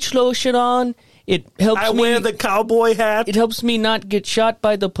put bleach lotion on. It helps me. I wear the cowboy hat. It helps me not get shot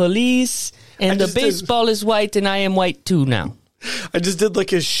by the police. And the baseball is white, and I am white too now. I just did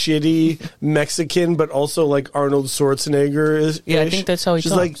like a shitty Mexican, but also like Arnold Schwarzenegger. Yeah, I think that's how he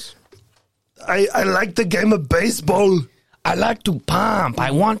talks. Like, I like the game of baseball. I like to pump. I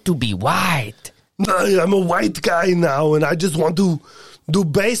want to be white. I'm a white guy now, and I just want to do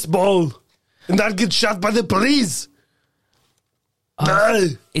baseball and not get shot by the police.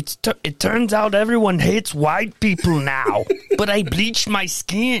 It turns out everyone hates white people now, but I bleached my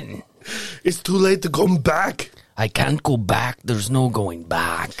skin. It's too late to come back. I can't go back. There's no going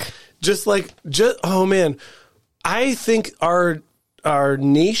back. Oh man, I think our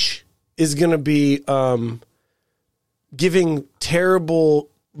niche is going to be giving terrible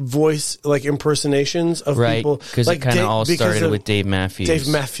voice like impersonations of people, because like it kind of all started with Dave Matthews. Dave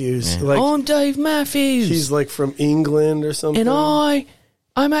Matthews, yeah. I'm Dave Matthews. He's like from England or something. And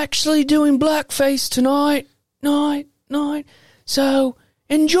I'm actually doing blackface tonight, night. So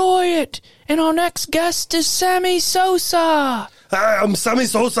enjoy it. And our next guest is Sammy Sosa. Hi, I'm Sammy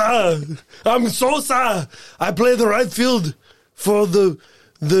Sosa. I'm Sosa. I play the right field for the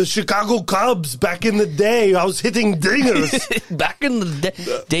Chicago Cubs back in the day. I was hitting dingers. Back in the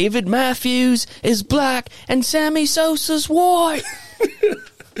day. David Matthews is black and Sammy Sosa's white.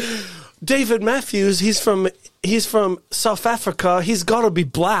 David Matthews, he's from South Africa. He's got to be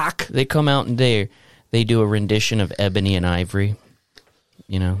black. They come out and they do a rendition of Ebony and Ivory.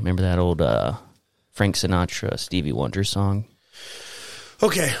 You know, remember that old Frank Sinatra, Stevie Wonder song?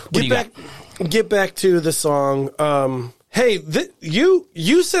 Okay, get back to the song. Hey,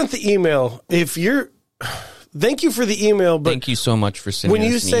 you sent the email. Thank you for the email. But thank you so much for sending. When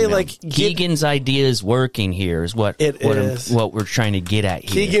you us an say email. like Keegan's idea is working here, is what we're trying to get at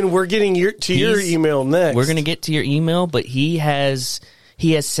here. Keegan, we're getting your email next. We're going to get to your email, but he has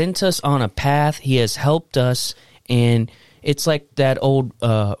sent us on a path. He has helped us, and it's like that old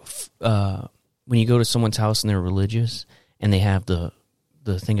when you go to someone's house and they're religious, and they have the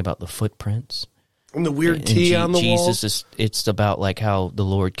thing about the footprints. And the weird T on the wall. Jesus it's about like how the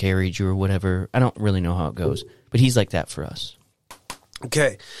Lord carried you or whatever. I don't really know how it goes, but he's like that for us.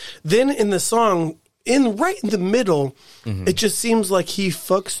 Okay. Then in the song, right in the middle, it just seems like he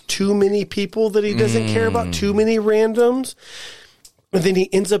fucks too many people that he doesn't care about, too many randoms. And then he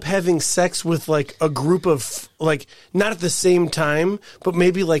ends up having sex with like a group of like, not at the same time, but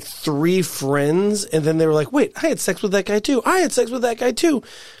maybe like 3 friends. And then they were like, wait, I had sex with that guy too. I had sex with that guy too.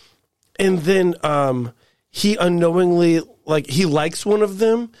 And then he unknowingly, like, he likes one of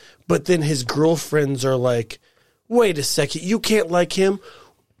them, but then his girlfriends are like, wait a second, you can't like him.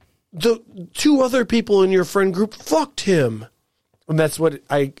 The 2 other people in your friend group fucked him. And that's what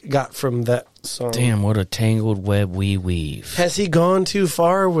I got from that song. Damn, what a tangled web we weave. Has he gone too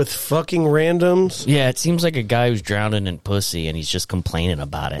far with fucking randoms? Yeah, it seems like a guy who's drowning in pussy and he's just complaining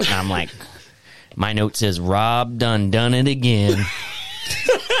about it. And I'm like, my note says, Rob done it again.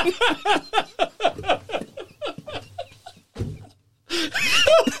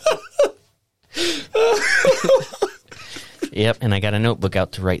 Yep, and I got a notebook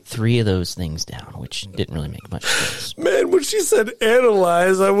out to write 3 of those things down, which didn't really make much sense. Man, when she said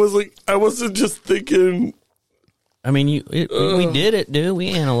analyze, I was like, I wasn't just thinking. I mean, we did it, dude. We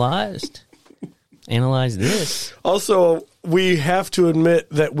analyzed this. Also, we have to admit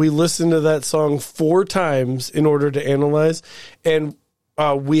that we listened to that song 4 times in order to analyze, and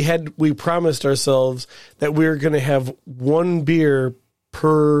we promised ourselves that we were going to have 1 beer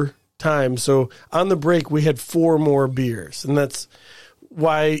per time. So on the break, we had 4 more beers, and that's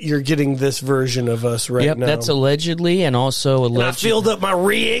why you're getting this version of us now. Yep, that's allegedly, and also allegedly. I filled up my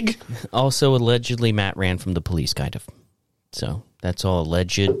rig. Also, allegedly, Matt ran from the police, kind of. So that's all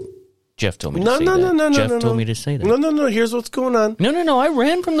alleged. Jeff told me to say that. Jeff told me to say that. No. Here's what's going on. No. I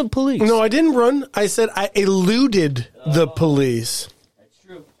ran from the police. No, I didn't run. I said I eluded the police. That's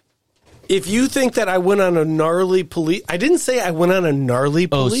true. If you think that I went on a gnarly police... I didn't say I went on a gnarly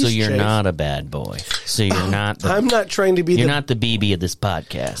police so you're chase. not a bad boy. So you're not... I'm not trying to be You're not the BB of this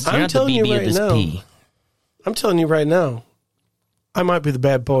podcast. You're I'm not the telling you BB right of this now. P. I'm telling you right now. I might be the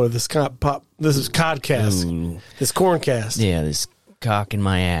bad boy of this This is Codcast. Ooh. This Corncast. Yeah, this cock in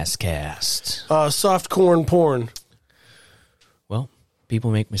my ass cast. Soft corn porn. Well,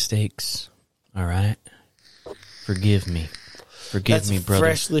 people make mistakes. All right? Forgive me. Forgive me, brother.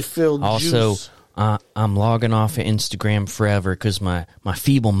 Freshly filled Also, juice. I'm logging off of Instagram forever because my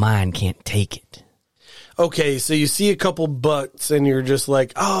feeble mind can't take it. Okay, so you see a couple butts and you're just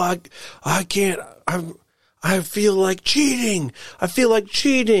like, oh, I can't. I feel like cheating. I feel like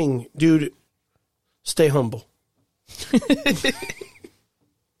cheating. Dude, stay humble.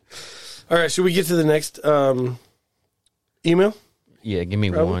 All right, should we get to the next email? Yeah, give me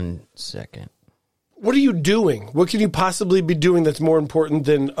Probably. 1 second. What are you doing? What can you possibly be doing that's more important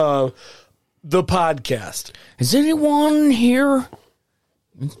than the podcast? Is anyone here?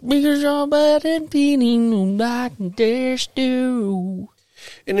 Because you're bad at feeling like this do.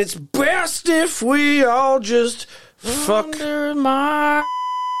 And it's best if we all just fuck. Under my...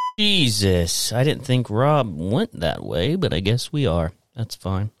 Jesus. I didn't think Rob went that way, but I guess we are. That's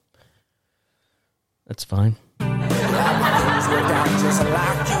fine. That's fine. Wait,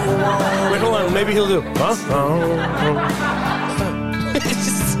 hold on. Maybe he'll do.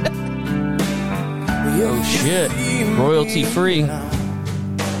 Oh, shit. Royalty free.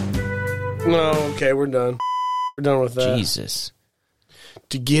 No, okay, we're done. We're done with that. Jesus.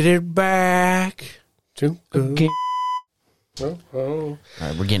 To get it back. Okay. Oh. All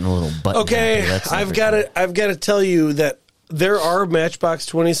right, we're getting a little butt. Okay, I've got to tell you that there are Matchbox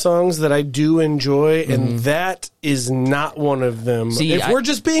 20 songs that I do enjoy, and that is not one of them. See, if we're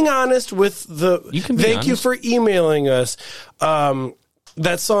just being honest with the... You can be thank you honest. for emailing us.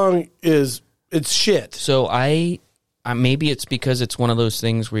 That song it's shit. So I maybe it's because it's one of those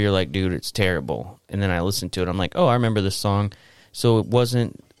things where you're like, dude, it's terrible. And then I listen to it. I'm like, oh, I remember this song. So it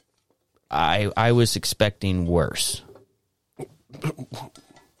wasn't... I was expecting worse.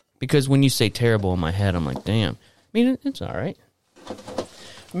 Because when you say terrible in my head, I'm like, damn. I mean, it's all right.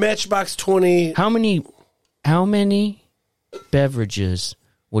 Matchbox 20... How many beverages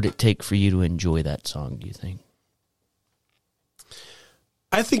would it take for you to enjoy that song, do you think?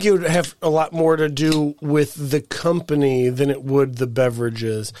 I think it would have a lot more to do with the company than it would the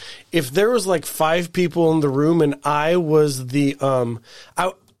beverages. If there was like 5 people in the room and I was the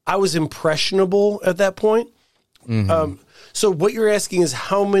I was impressionable at that point. So what you're asking is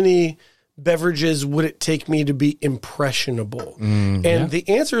how many beverages would it take me to be impressionable? And the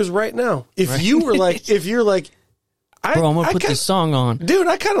answer is right now. If you were like, if you're like, Bro, I'm gonna put this song on, dude,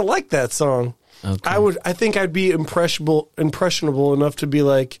 I kind of like that song. Okay. I think I'd be impressionable enough to be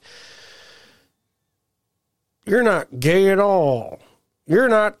like, you're not gay at all. You're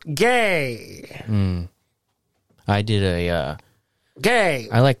not gay. I did a Gay.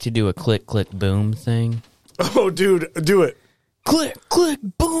 I like to do a click, click, boom thing. Oh, dude, do it. Click, click,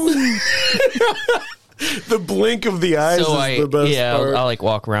 boom. The blink of the eyes So is the best part. I'll like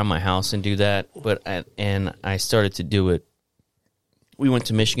walk around my house and do that. But I started to do it. We went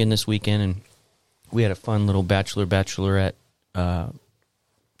to Michigan this weekend and we had a fun little bachelorette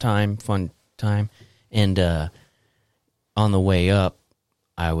fun time. And on the way up,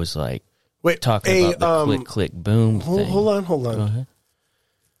 I was like, Wait, talking about the click, click, boom thing. Hold on. Go ahead.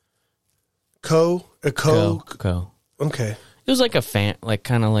 Co. Okay. It was like a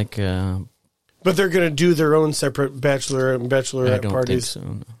kind of like a... But they're going to do their own separate bachelor and bachelorette I don't parties. think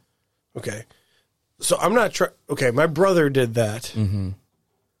so. No. Okay. So I'm not trying... Okay, my brother did that. Mm-hmm.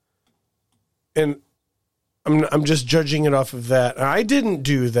 And I'm just judging it off of that. I didn't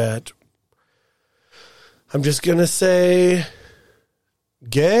do that. I'm just going to say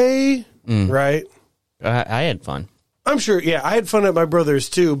gay, right? I had fun. I'm sure, yeah, I had fun at my brother's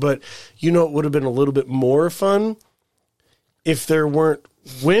too, but it would have been a little bit more fun if there weren't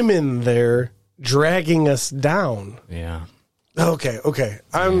women there dragging us down. Yeah. Okay.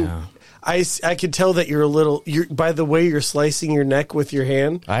 I could tell that you're by the way you're slicing your neck with your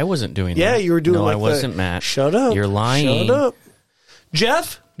hand. I wasn't doing that. Yeah, you were doing no, like I wasn't, Matt. Shut up. You're lying. Shut up.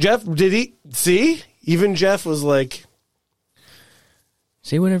 Jeff, did he see? Even Jeff was like,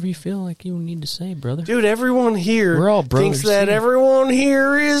 say whatever you feel like you need to say, brother. dude, everyone here We're all brothers, thinks that everyone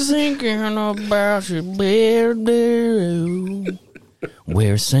here is thinking about your beard.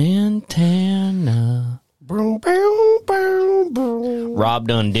 We're Santana. Boom, boom, boom, boom. Rob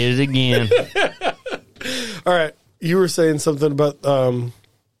done did it again. All right, you were saying something about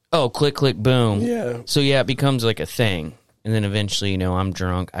Oh, click, click, boom. Yeah. So yeah, it becomes like a thing. And then eventually, I'm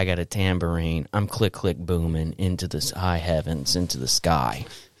drunk. I got a tambourine. I'm click, click, booming into the high heavens, into the sky.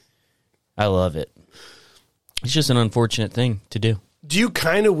 I love it. It's just an unfortunate thing to do. Do you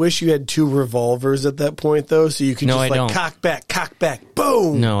kind of wish you had two revolvers at that point, though, so you could No, just I like don't. cock back,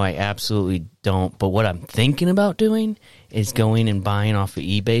 boom? No, I absolutely don't. But what I'm thinking about doing is going and buying off of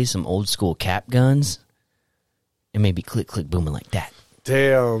eBay some old school cap guns and maybe click, click, booming like that.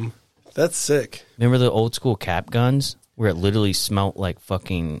 Damn, that's sick. Remember the old school cap guns where it literally smelt like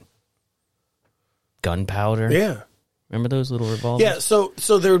fucking gunpowder? Yeah. Remember those little revolvers? Yeah, so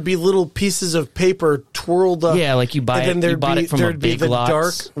there would be little pieces of paper twirled up. Yeah, like you buy and then it. You bought it from a there'd be Big the Lots.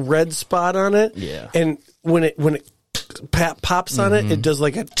 dark red spot on it. Yeah. And when it pops on it does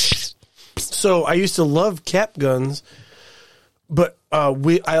like a. So I used to love cap guns, but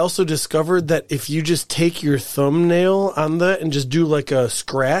I also discovered that if you just take your thumbnail on that and just do like a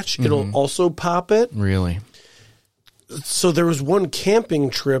scratch, it'll also pop it. Really? So there was one camping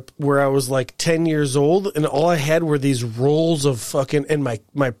trip where I was like 10 years old and all I had were these rolls of fucking, and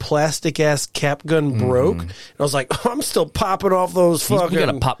my plastic ass cap gun broke. And I was like, oh, I'm still popping off those fucking. You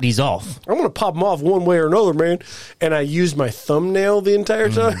gotta pop these off. I'm going to pop them off one way or another, man. And I used my thumbnail the entire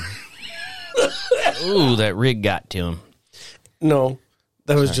time. Ooh, that rig got to him. No,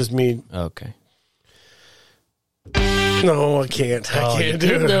 that was just me. Okay. No, I can't. I can't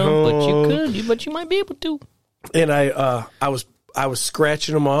do it. Though, but you could. But you might be able to. And I was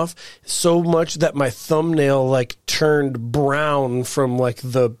scratching them off so much that my thumbnail like turned brown from like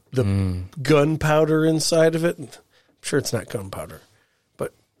the gunpowder inside of it. I'm sure it's not gunpowder,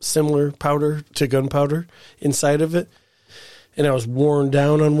 but similar powder to gunpowder inside of it. And I was worn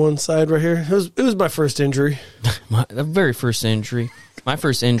down on one side right here. It was my first injury. The very first injury. My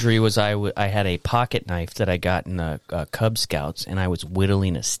first injury was I had a pocket knife that I got in the Cub Scouts, and I was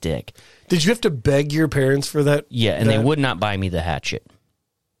whittling a stick. Did you have to beg your parents for that? Yeah, and they would not buy me the hatchet.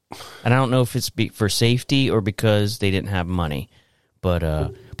 And I don't know if it's for safety or because they didn't have money. But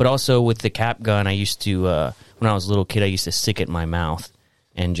also with the cap gun, I used to, when I was a little kid, I used to stick it in my mouth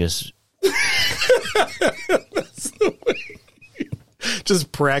and just...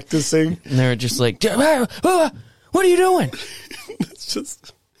 Just practicing. And they were just like, what are you doing?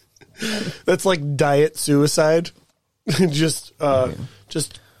 That's like diet suicide. just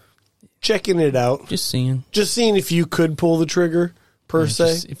checking it out. Just seeing if you could pull the trigger per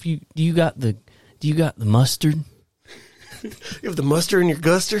se. If do you got the mustard? You have the mustard in your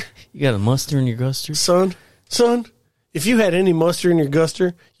guster? You got a mustard in your guster? Son, if you had any mustard in your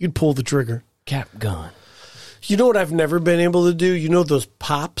guster, you'd pull the trigger. Cap gun. You know what I've never been able to do? You know those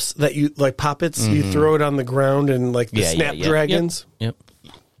pops that you, like poppets, you throw it on the ground and like the Snapdragons? Yep.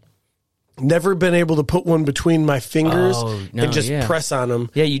 Never been able to put one between my fingers and just press on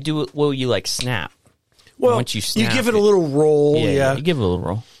them. Yeah, you do it. Well, you like snap. Well, once you snap, you give it a little roll. Yeah, you give it a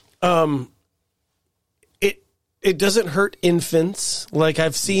little roll. It doesn't hurt infants. Like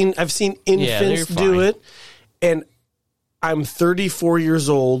I've seen infants do it, and I'm 34 years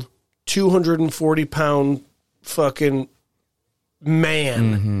old, 240-pound fucking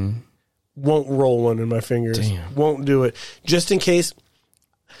man. Won't roll one in my fingers. Damn. Won't do it. Just in case.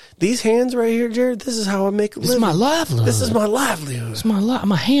 These hands right here, Jarrod, this is how I make a living. This is my livelihood. This is my livelihood. It's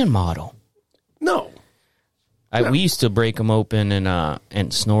I'm a hand model. No. We used to break them open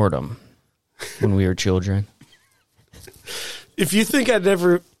and snort them when we were children. If you think I'd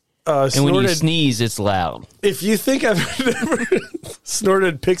never And snorted, when you sneeze, it's loud. if you think I've never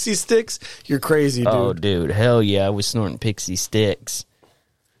snorted pixie sticks, you're crazy, dude. Oh, dude, hell yeah! I was snorting pixie sticks.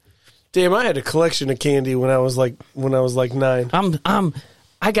 Damn, I had a collection of candy when I was like 9.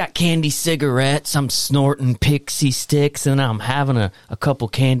 I got candy cigarettes. I'm snorting pixie sticks, and I'm having a couple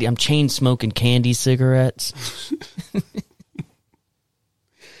candy. I'm chain smoking candy cigarettes.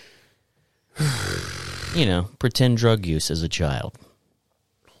 You know, pretend drug use as a child.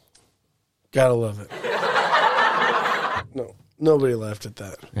 Gotta love it. No, nobody laughed at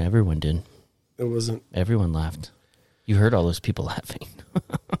that. Everyone did. It wasn't. Everyone laughed. You heard all those people laughing.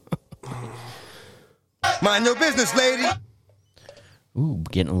 Mind your business, lady. Ooh,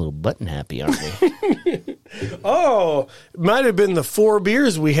 getting a little button happy, aren't we? Oh, it might have been the 4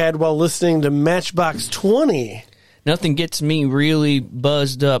 beers we had while listening to Matchbox 20. Nothing gets me really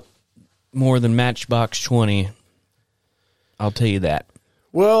buzzed up more than Matchbox 20. I'll tell you that.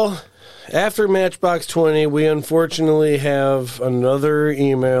 Well, after Matchbox 20, we unfortunately have another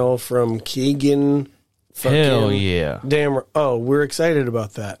email from Keegan. Hell yeah. Damn. Oh, we're excited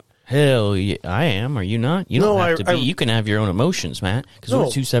about that. Hell yeah. I am. Are you not? You don't have to be. You can have your own emotions, Matt, because we're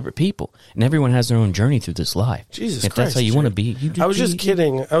two separate people, and everyone has their own journey through this life. Jesus if Christ. That's how you want to be. You I was just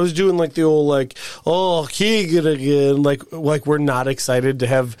kidding. I was doing like the old Keegan again. Like we're not excited to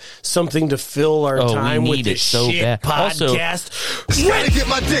have something to fill our time with this so shit bad. podcast. Also, trying to get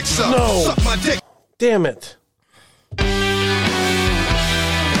my dick sucked. No. Suck my dick. Damn it.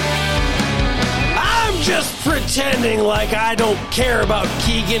 Just pretending like I don't care about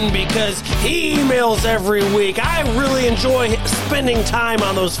Keegan because he emails every week. I really enjoy spending time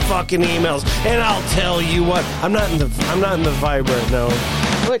on those fucking emails. And I'll tell you what, I'm not in the vibe right now.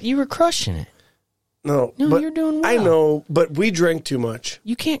 But you were crushing it. No, but you're doing well. I know, but we drank too much.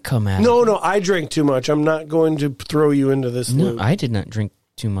 You can't come at it. No, I drank too much. I'm not going to throw you into this loop. No, I did not drink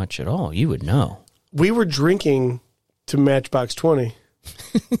too much at all. You would know. We were drinking to Matchbox 20.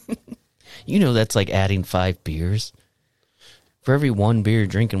 You know that's like adding 5 beers. For every 1 beer you're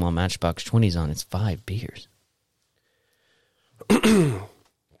drinking while Matchbox 20's on, it's 5 beers.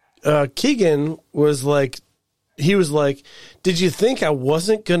 Keegan was like, did you think I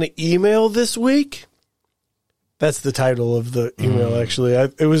wasn't going to email this week? That's the title of the email, actually.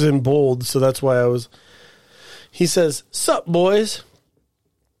 It was in bold, so that's why I was. He says, "Sup, boys?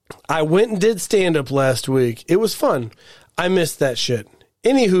 I went and did stand-up last week. It was fun. I missed that shit.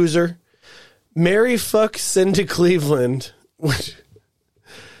 Any hooser. Marry, fuck, send to Cleveland." Which,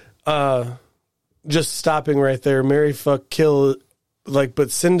 just stopping right there. Marry, fuck, kill,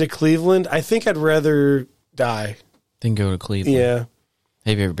 but send to Cleveland. I think I'd rather die. Then go to Cleveland. Yeah.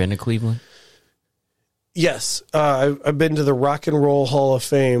 Have you ever been to Cleveland? Yes. I've been to the Rock and Roll Hall of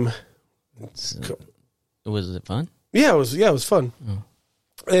Fame. Was it fun? Yeah, it was fun. Oh.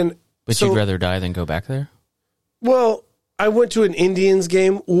 But so, you'd rather die than go back there? Well, I went to an Indians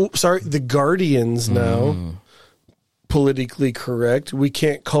game. The Guardians now. Politically correct. We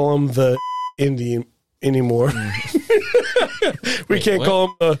can't call them the Indian anymore. We can't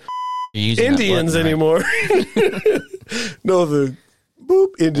call them the Indians anymore. No, the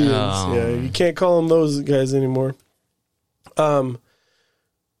Indians. Oh. Yeah, you can't call them those guys anymore.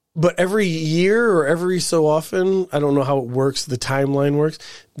 But every year or every so often, I don't know how it works. The timeline works.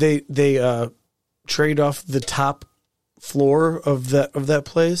 They trade off the top floor of that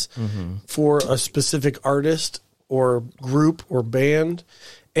place for a specific artist or group or band.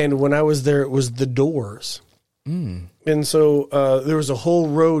 And when I was there, it was the Doors. And so there was a whole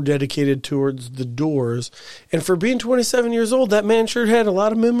row dedicated towards the Doors. And for being 27 years old, that man sure had a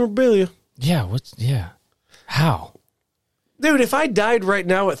lot of memorabilia. Yeah. How? Dude, if I died right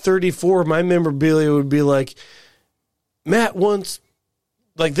now at 34, my memorabilia would be like, Matt once,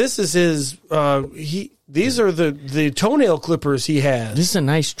 this is his, these are the toenail clippers he has. This is a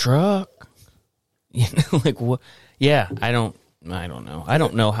nice truck. What? Yeah, I don't know. I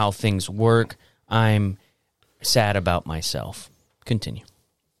don't know how things work. I'm sad about myself. Continue.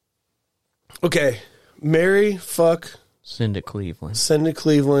 Okay. Marry, fuck. Send to Cleveland. So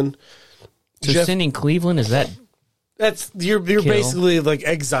sending Cleveland, is that... That's you're basically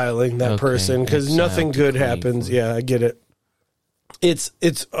exiling that person because nothing good happens. Yeah, I get it. It's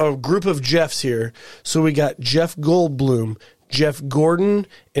a group of Jeffs here. So we got Jeff Goldblum, Jeff Gordon,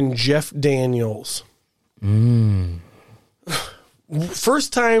 and Jeff Daniels.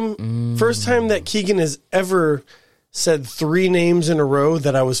 First time that Keegan has ever said 3 names in a row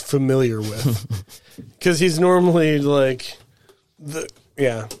that I was familiar with. Because he's normally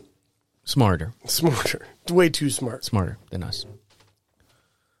Smarter. Way too smart. Smarter than us.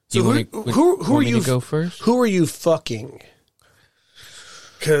 So who are you to go first? Who are you fucking?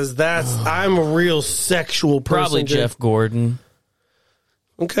 Because I'm a real sexual person. Probably Jeff Gordon.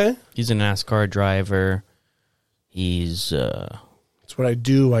 Okay. He's a NASCAR driver. He's... That's what I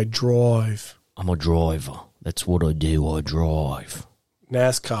do. I drive. I'm a driver. That's what I do. I drive.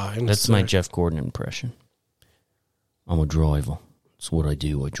 NASCAR. That's my Jeff Gordon impression. I'm a driver. That's what I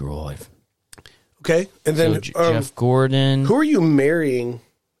do. I drive. Okay. And then Jeff Gordon. Who are you marrying?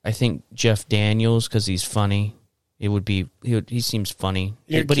 I think Jeff Daniels, because he's funny. It would be he seems funny,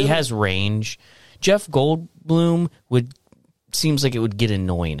 but he has range. Jeff Goldblum seems like it would get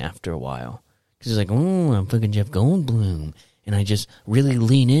annoying after a while because he's like, oh, I'm fucking Jeff Goldblum, and I just really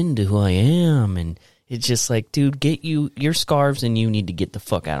lean into who I am, and it's just like, dude, get your scarves, and you need to get the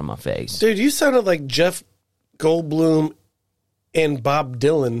fuck out of my face, dude. You sounded like Jeff Goldblum and Bob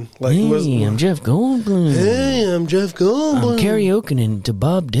Dylan. Like, hey, I'm Jeff Goldblum. Hey, I'm Jeff Goldblum. I'm karaokeing to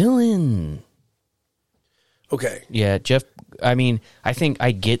Bob Dylan. Okay. Yeah, Jeff, I mean, I think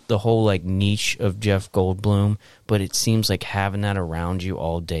I get the whole, like, niche of Jeff Goldblum, but it seems like having that around you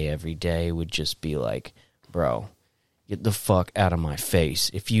all day, every day would just be like, bro, get the fuck out of my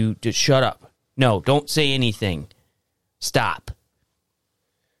face. If you, just shut up. No, don't say anything. Stop.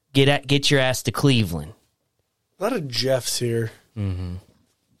 Get your ass to Cleveland. A lot of Jeffs here. Mm-hmm.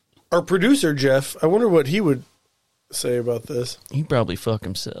 Our producer, Jeff, I wonder what he would say about this. He'd probably fuck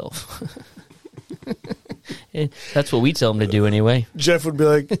himself. That's what we tell him to do anyway. Jeff would be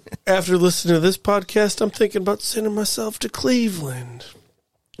like, after listening to this podcast, I'm thinking about sending myself to Cleveland.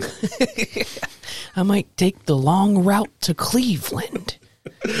 I might take the long route to Cleveland.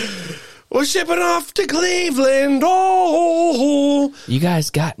 We're shipping off to Cleveland. Oh, you guys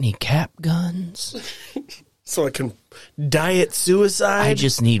got any cap guns? So I can diet suicide? I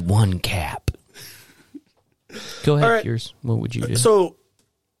just need one cap. Go ahead, right. yours. What would you do? So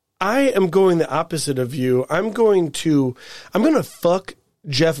I am going the opposite of you. I'm going to fuck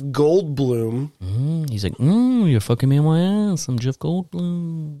Jeff Goldblum. He's like, you're fucking me in my ass. I'm Jeff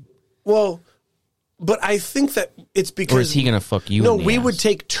Goldblum. Well, but I think that it's because... Or is he going to fuck you No, in the we ass? would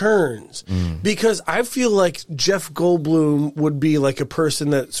take turns. Because I feel like Jeff Goldblum would be like a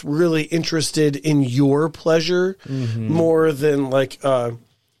person that's really interested in your pleasure more than like...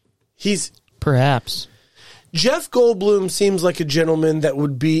 he's... Perhaps. Jeff Goldblum seems like a gentleman that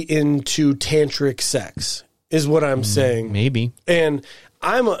would be into tantric sex, is what I'm saying. Maybe. And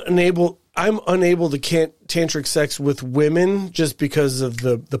I'm unable to tantric sex with women just because of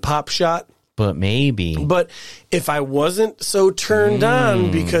the pop shot. But maybe. But if I wasn't so turned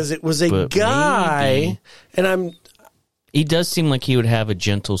on because it was a guy, maybe. and he does seem like he would have a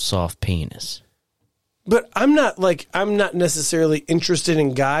gentle, soft penis. But I'm not necessarily interested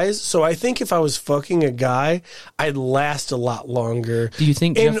in guys, so I think if I was fucking a guy, I'd last a lot longer. Do you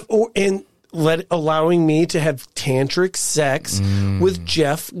think allowing me to have tantric sex with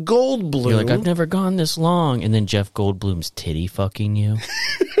Jeff Goldblum? You're like, I've never gone this long, and then Jeff Goldblum's titty fucking you.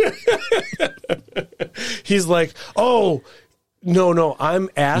 He's like, oh, no, I'm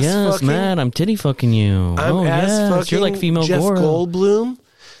ass yes, fucking. man, I'm titty fucking you. I'm ass fucking. You're like female Jeff Gora. Goldblum.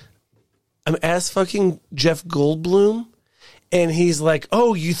 I'm ass fucking Jeff Goldblum, and he's like,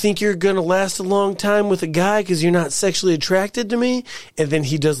 oh, you think you're going to last a long time with a guy because you're not sexually attracted to me? And then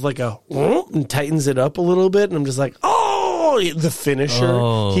he does like a and tightens it up a little bit, and I'm just like, oh, the finisher.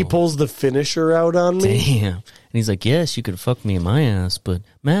 Oh. He pulls the finisher out on me. Damn. And he's like, yes, you could fuck me in my ass, but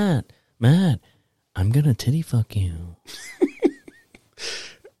Matt, I'm going to titty fuck you.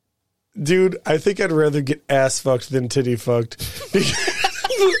 Dude, I think I'd rather get ass fucked than titty fucked.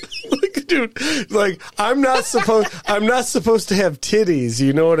 Dude, like I'm not supposed to have titties,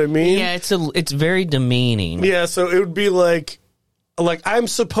 you know what I mean? Yeah, it's very demeaning. Yeah, so it would be like I'm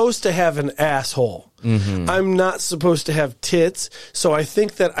supposed to have an asshole. I'm not supposed to have tits, so I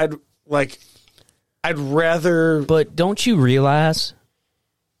think that I'd rather. But don't you realize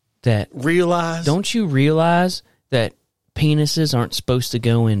that penises aren't supposed to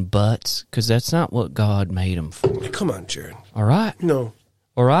go in butts? Because that's not what God made them for. Come on, Jared. All right. No.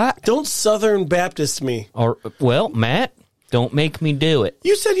 All right. Don't Southern Baptist me. Well, Matt, don't make me do it.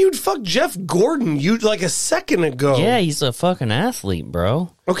 You said you'd fuck Jeff Gordon like a second ago. Yeah, he's a fucking athlete,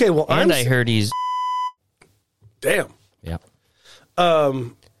 bro. Okay, well, I heard he's... Damn. Yeah.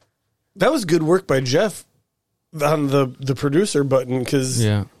 That was good work by Jeff on the producer button because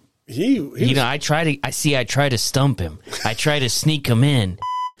he I try to stump him. I try to sneak him in.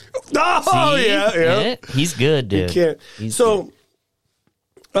 Oh, see? Yeah. He's good, dude. You can't. Good.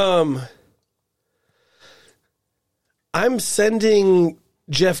 I'm sending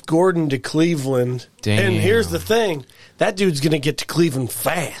Jeff Gordon to Cleveland. Damn. And here's the thing. That dude's going to get to Cleveland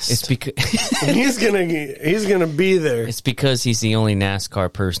fast. It's because he's going to be there. it's because he's the only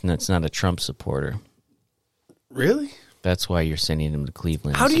NASCAR person that's not a Trump supporter. Really? That's why you're sending him to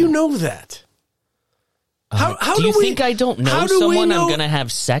Cleveland. How do you know that? How do you think I don't know someone I'm going to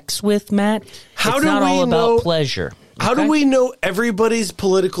have sex with, Matt? How it's do not we all know- about pleasure. How do we know every celebrity's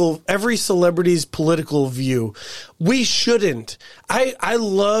political view? We shouldn't. I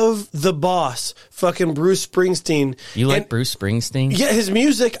love the boss, fucking Bruce Springsteen. You like Bruce Springsteen? Yeah, his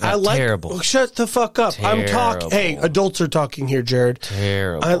music, I like. Terrible. Shut the fuck up. I'm talking. Hey, adults are talking here, Jarrod.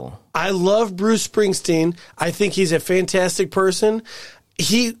 Terrible. I love Bruce Springsteen. I think he's a fantastic person.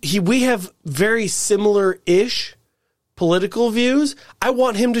 We have very similar-ish political views. I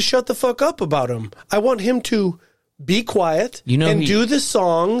want him to shut the fuck up about them. I want him to be quiet and do the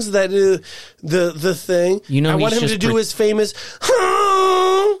songs that the thing. I want him to do his famous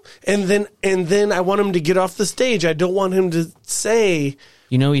and then I want him to get off the stage. I don't want him to say.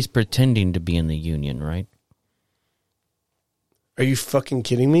 He's pretending to be in the union, right? Are you fucking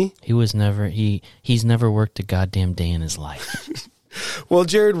kidding me? He's never worked a goddamn day in his life. Well,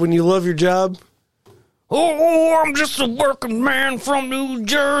 Jarrod, when you love your job. Oh, I'm just a working man from New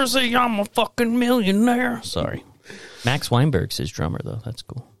Jersey. I'm a fucking millionaire. Sorry. Max Weinberg's his drummer, though. That's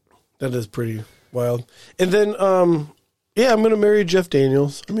cool. That is pretty wild. And then, I'm going to marry Jeff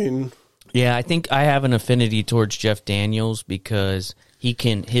Daniels. Yeah, I think I have an affinity towards Jeff Daniels because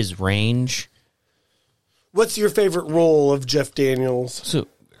his range. What's your favorite role of Jeff Daniels? So,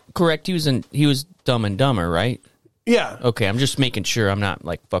 correct, he was Dumb and Dumber, right? Yeah. Okay, I'm just making sure I'm not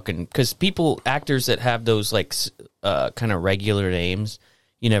like fucking, because actors that have those like kind of regular names,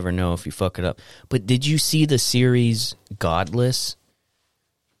 you never know if you fuck it up. But did you see the series Godless?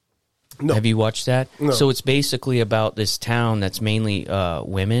 No. Have you watched that? No. So it's basically about this town that's mainly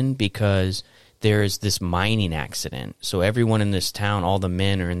women because there's this mining accident. So everyone in this town, all the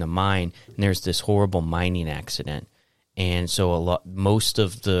men are in the mine, and there's this horrible mining accident. And so most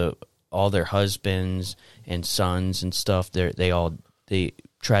of all their husbands and sons and stuff, they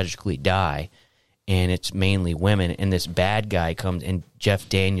tragically die. And it's mainly women, and this bad guy comes, and Jeff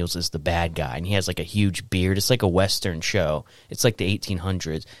Daniels is the bad guy, and he has like a huge beard. It's like a Western show. It's like the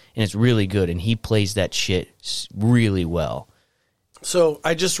 1800s, and it's really good, and he plays that shit really well. So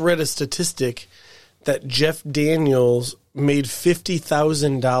I just read a statistic that Jeff Daniels made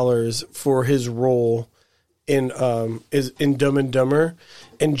 $50,000 for his role in Dumb and Dumber,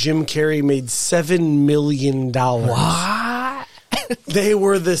 and Jim Carrey made $7 million. What? They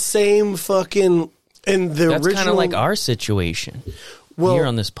were the same fucking. And that's kind of like our situation here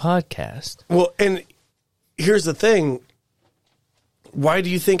on this podcast. Well, and here's the thing. Why do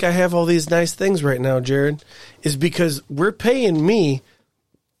you think I have all these nice things right now, Jarrod? Is because we're paying me,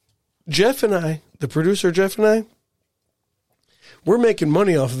 Jeff and I, the producer Jeff and I, we're making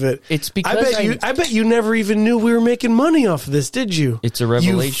money off of it. It's because I bet you never even knew we were making money off of this, did you? It's a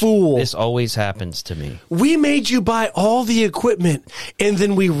revelation. You fool. This always happens to me. We made you buy all the equipment, and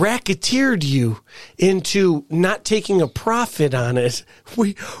then we racketeered you into not taking a profit on it.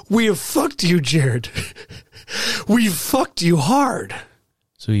 We have fucked you, Jarrod. We've fucked you hard.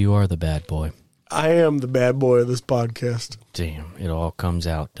 So you are the bad boy. I am the bad boy of this podcast. Damn, it all comes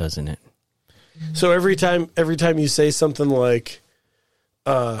out, doesn't it? So every time you say something like,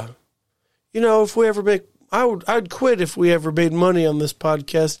 if we ever make, I'd quit if we ever made money on this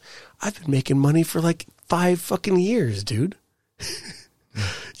podcast. I've been making money for like 5 fucking years, dude.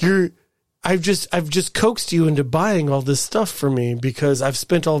 I've just coaxed you into buying all this stuff for me because I've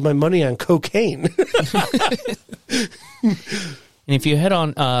spent all of my money on cocaine. And if you head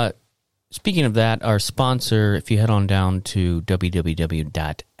on, speaking of that, our sponsor, if you head on down to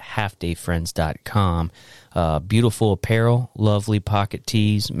www.halfdayfriends.com, beautiful apparel, lovely pocket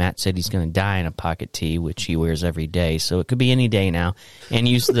tees. Matt said he's going to die in a pocket tee, which he wears every day, so it could be any day now. And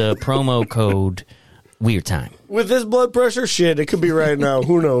use the promo code Weird Time. With this blood pressure shit, it could be right now.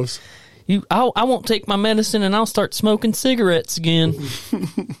 Who knows? I won't take my medicine, and I'll start smoking cigarettes again.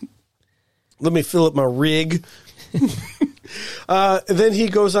 Let me fill up my rig. Then he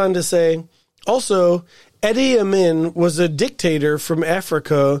goes on to say, also, Idi Amin was a dictator from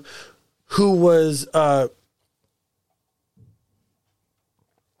Africa who was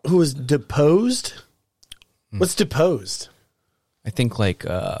deposed. What's deposed? I think like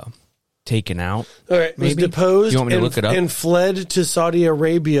taken out. All right, maybe? Was deposed. You want me to look it up? And fled to Saudi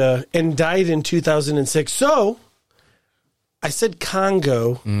Arabia and died in 2006. So I said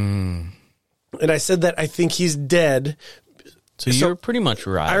Congo, and I said that I think he's dead. So you're pretty much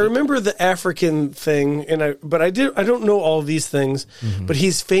right. I remember the African thing, but I don't know all these things. Mm-hmm. But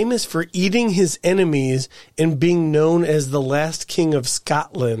he's famous for eating his enemies and being known as the last king of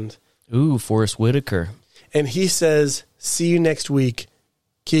Scotland. Ooh, Forrest Whitaker. And he says, "See you next week,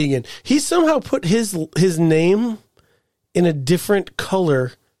 Keegan." He somehow put his name in a different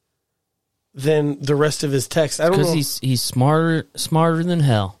color than the rest of his text. I don't know. Because he's smarter than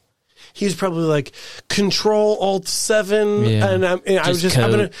hell. He's probably like Control Alt 7, Yeah. and I'm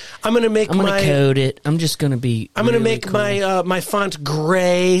gonna code it. I'm just gonna be. I'm gonna really make cool. my font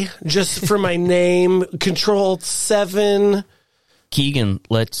gray just for my name. Control Alt 7. Keegan,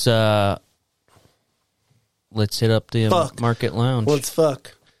 let's hit up the Market Lounge. Let's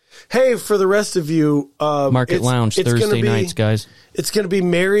fuck. Hey, for the rest of you, Market Lounge Thursday nights, guys. It's gonna be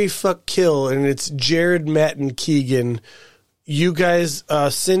Marry, Fuck, Kill, and it's Jarrod, Matt, and Keegan. You guys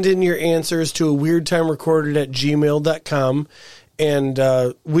send in your answers to aweirdtimerecorded@gmail.com,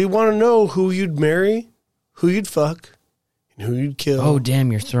 and we want to know who you'd marry, who you'd fuck, and who you'd kill. Oh,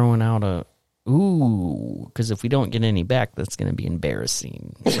 damn, you're throwing out a... Ooh, because if we don't get any back, that's going to be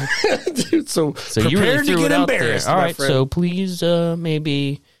embarrassing. Dude, so you really threw it out there. All right, friend. so please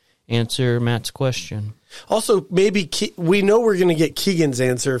maybe answer Matt's question. Also, maybe we know we're going to get Keegan's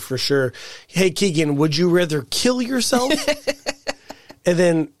answer for sure. Hey, Keegan, would you rather kill yourself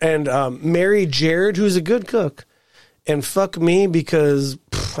and marry Jarrod, who's a good cook, and fuck me because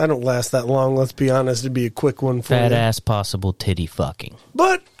I don't last that long? Let's be honest, it'd be a quick one for Fat you. ass possible titty fucking.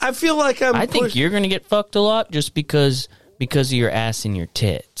 But I feel like I think you're going to get fucked a lot just because of your ass and your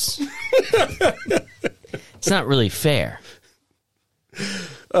tits. It's not really fair.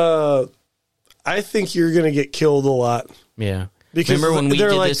 I think you're going to get killed a lot. Yeah. Because remember when we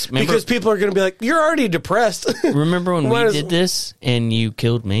did like, this? Because people are going to be like, you're already depressed. Remember when we did this and you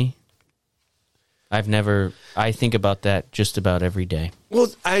killed me? I think about that just about every day. Well,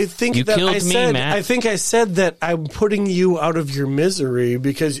 I think you killed me, Matt. I think I said that I'm putting you out of your misery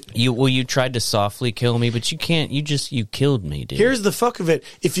because you tried to softly kill me, but you can't. You killed me, dude. Here's the fuck of it.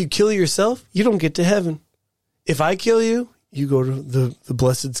 If you kill yourself, you don't get to heaven. If I kill you, you go to the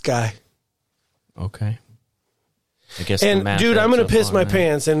blessed sky. Okay. I guess. And dude, I'm going to piss my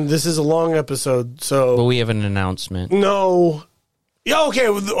pants, and this is a long episode, so. But we have an announcement. No. Yeah, okay.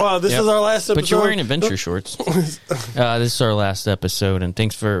 This is our last episode. But you're wearing adventure shorts. This is our last episode, and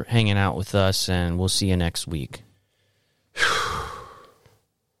thanks for hanging out with us, and we'll see you next week.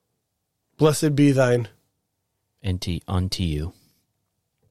 Blessed be thine. And unto you.